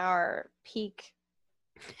in our peak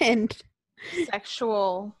And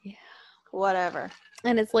sexual whatever.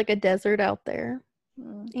 it's like a desert out there.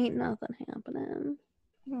 Mm. Ain't nothing happening.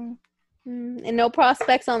 Mm. And no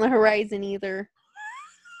prospects on the horizon either.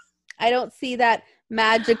 I don't see that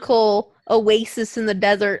magical oasis in the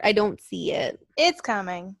desert. I don't see it. It's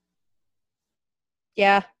coming.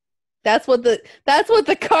 Yeah. That's what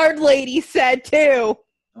the card lady said too.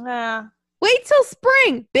 Yeah. Wait till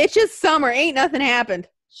spring. Bitch, it's summer. Ain't nothing happened.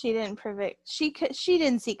 She didn't predict. She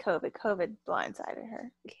didn't see COVID. COVID blindsided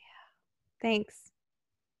her. Thanks.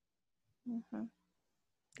 Mm-hmm.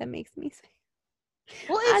 That makes me say.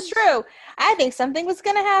 Well, it's true. I think something was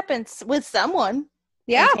going to happen with someone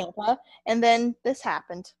Yeah. in Tampa, and then this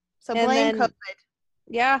happened. So And blame then- COVID.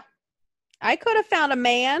 Yeah. I could have found a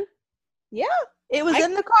man. Yeah, it was I-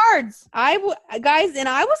 in the cards. Guys, and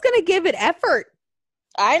I was going to give it effort.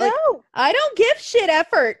 I Like- know. I don't give shit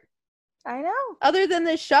effort I know. other than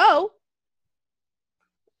this show.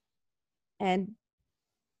 And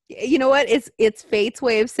you know what? It's fate's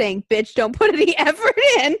way of saying, bitch, don't put any effort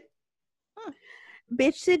in.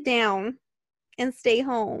 Bitch, sit down and stay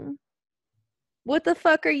home. What the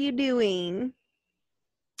fuck are you doing?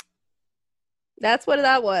 That's what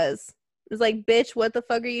that was. It was like, bitch, what the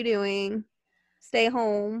fuck are you doing? Stay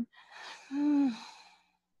home.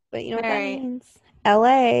 But you know what that Right. means?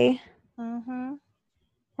 LA. Mm-hmm.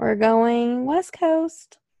 We're going West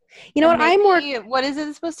Coast. You know what? I'm more What is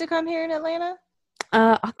it supposed to come here in Atlanta?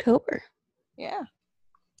 October. Yeah,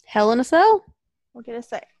 Hell in a Cell. we'll get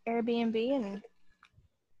us an Airbnb and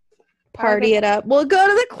Party it up. We'll go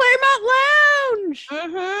to the Claremont Lounge.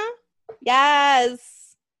 Mm-hmm.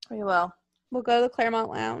 Yes. We will. We'll go to the Claremont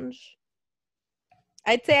Lounge.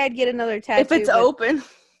 I'd say I'd get another tattoo. If it's but- open.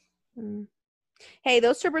 Mm. Hey,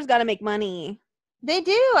 those strippers got to make money. They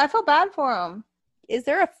do. I feel bad for them. Is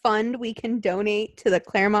there a fund we can donate to the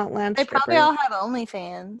Claremont Lounge They probably strippers? all have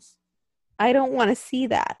OnlyFans. I don't want to see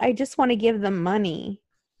that. I just want to give them money.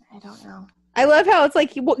 I don't know. I love how it's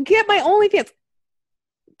like, get my OnlyFans.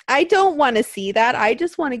 I don't want to see that. I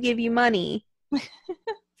just want to give you money. Is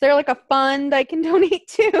there like a fund I can donate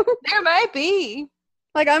to? There might be.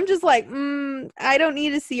 Like, I'm just like, I don't need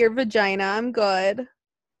to see your vagina. I'm good.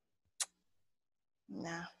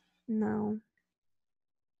 No.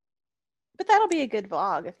 But that'll be a good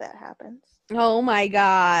vlog if that happens. Oh my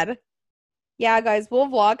God. Yeah, guys, we'll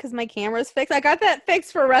vlog because my camera's fixed. I got that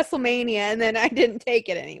fixed for WrestleMania and then I didn't take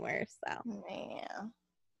it anywhere. So, Yeah.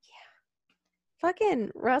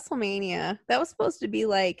 Fucking WrestleMania. That was supposed to be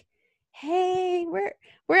like, hey,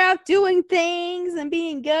 we're out doing things and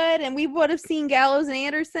being good, and we would have seen Gallows and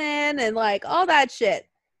Anderson and like all that shit.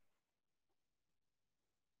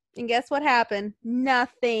 And guess what happened?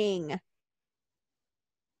 Nothing.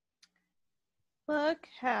 Look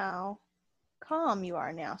how calm you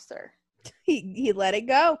are now, sir. He let it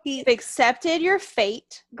go. You've accepted your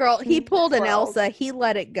fate. Girl, he pulled an 12. Elsa. He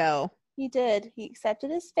let it go. He did. He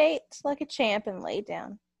accepted his fate like a champ and laid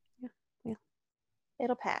down. Yeah.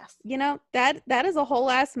 It'll pass. You know, that is a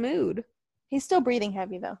whole ass mood. He's still breathing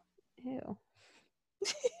heavy though. Ew.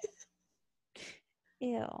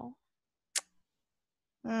 Ew.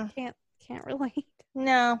 Can't relate.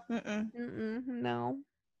 No. No.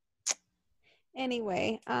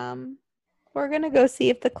 Anyway, we're gonna go see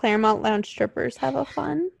if the Claremont Lounge strippers have a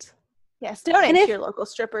fund. Yes, donate to your local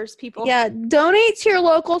strippers, people. Yeah, donate to your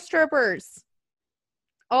local strippers.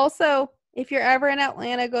 Also, if you're ever in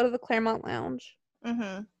Atlanta, go to the Claremont Lounge.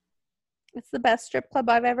 Mm-hmm. It's the best strip club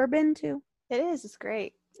I've ever been to. It is. It's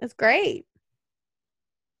great. It's great.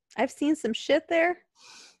 I've seen some shit there.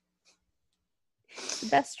 The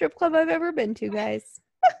best strip club I've ever been to, guys.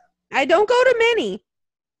 I don't go to many.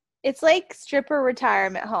 It's like stripper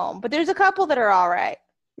retirement home, but there's a couple that are all right.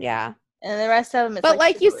 Yeah. And the rest of them is but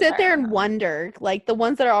like you sit there and home. wonder, like the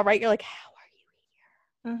ones that are all right, you're like, how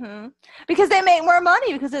are you here? Mm-hmm. Because they make more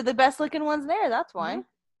money because they're the best looking ones there. That's why. Mm-hmm.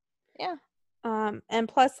 Yeah. And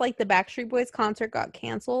plus, like the Backstreet Boys concert got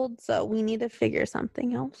canceled, so we need to figure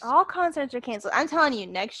something else. All concerts are canceled. I'm telling you,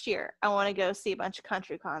 next year I want to go see a bunch of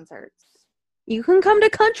country concerts. You can come to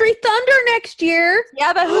Country Thunder next year.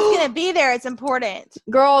 Yeah, but who's gonna be there? It's important.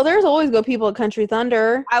 Girl, there's always go people at Country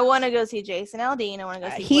Thunder. I want to go see Jason Aldean. I want to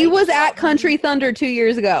go see. He was at Country Thunder 2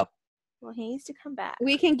 years ago. Well, he needs to come back.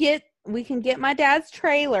 We can get my dad's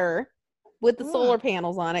trailer with the solar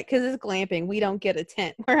panels on it because it's glamping. We don't get a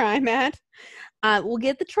tent where I'm at. We'll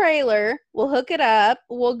get the trailer. We'll hook it up.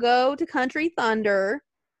 We'll go to Country Thunder.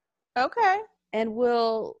 Okay. And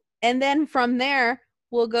then from there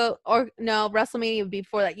we'll go. Or no, WrestleMania would be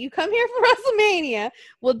before that. You come here for WrestleMania.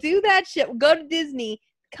 We'll do that shit. We'll go to Disney.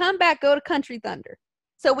 Come back. Go to Country Thunder.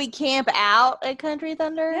 So we camp out at Country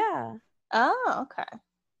Thunder. Yeah. Oh, okay.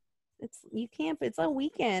 It's a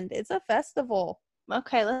weekend. It's a festival.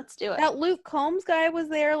 Okay, let's do it. That Luke Combs guy was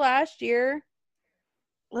there last year.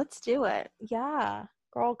 Let's do it. Yeah.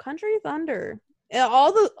 Girl, Country Thunder. And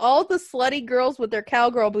all the slutty girls with their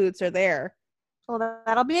cowgirl boots are there. Well,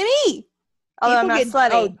 that'll be me. Although I'm not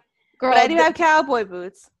slutty. Oh, girl, but I do have cowboy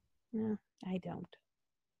boots. No, I don't.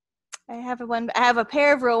 I have a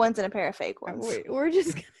pair of real ones and a pair of fake ones. We're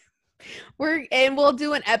just gonna and we'll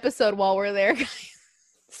do an episode while we're there, guys.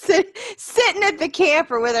 Sitting at the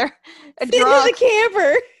camper with our the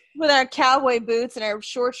camper with our cowboy boots and our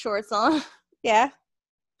short shorts on. Yeah.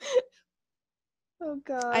 Oh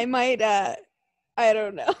God. I might I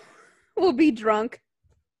don't know. We'll be drunk.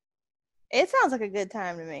 It sounds like a good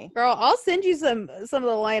time to me. Girl, I'll send you some of the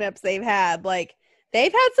lineups they've had. Like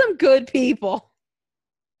they've had some good people.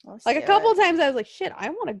 Like a couple of times I was like, shit, I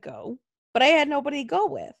want to go. But I had nobody to go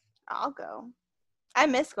with. I'll go. I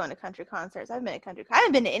miss going to country concerts. I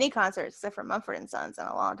haven't been to any concerts except for Mumford & Sons in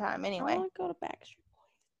a long time anyway. I want to go to Backstreet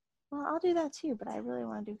Boys. Well, I'll do that too, but I really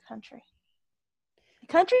want to do country.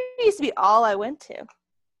 Country used to be all I went to.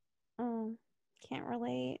 Oh, can't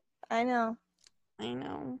relate. I know.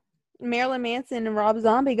 Marilyn Manson and Rob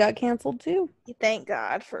Zombie got canceled too. Thank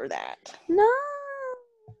God for that. No.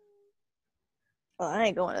 Well, I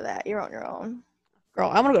ain't going to that. You're on your own. Girl,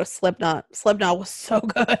 I want to go to Slipknot. Slipknot was so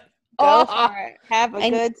good. Go for it. Have a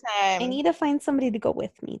good time. I need to find somebody to go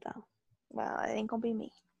with me, though. Well, it ain't gonna be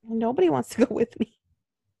me. Nobody wants to go with me.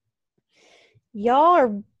 Y'all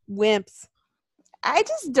are wimps. I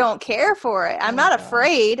just don't care for it. I'm not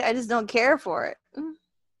afraid. I just don't care for it.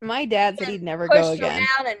 My dad said he'd never go again.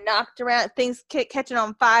 Pushed around and knocked around, things catching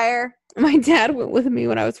on fire. My dad went with me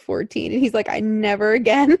when I was 14, and he's like, I never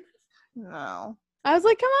again. No. I was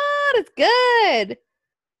like, come on, it's good.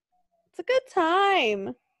 It's a good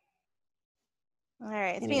time. All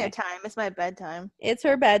right. Speaking of time, it's my bedtime. It's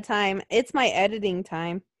her bedtime. It's my editing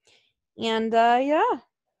time. And, yeah.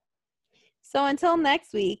 So until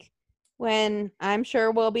next week, when I'm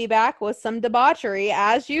sure we'll be back with some debauchery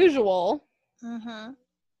as usual. Mm-hmm.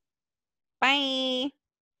 Bye.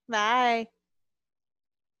 Bye.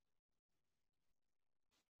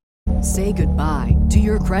 Say goodbye to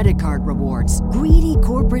your credit card rewards. Greedy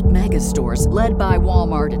corporate mega stores, led by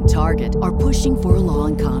Walmart and Target, are pushing for a law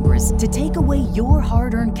in Congress to take away your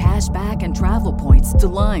hard-earned cash back and travel points to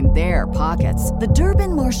line their pockets. The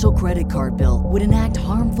Durbin-Marshall credit card bill would enact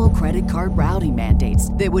harmful credit card routing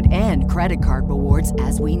mandates that would end credit card rewards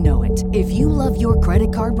as we know it. If you love your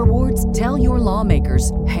credit card rewards, tell your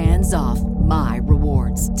lawmakers, hands off my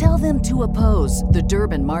rewards. Tell them to oppose the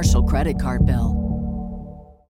Durbin-Marshall credit card bill.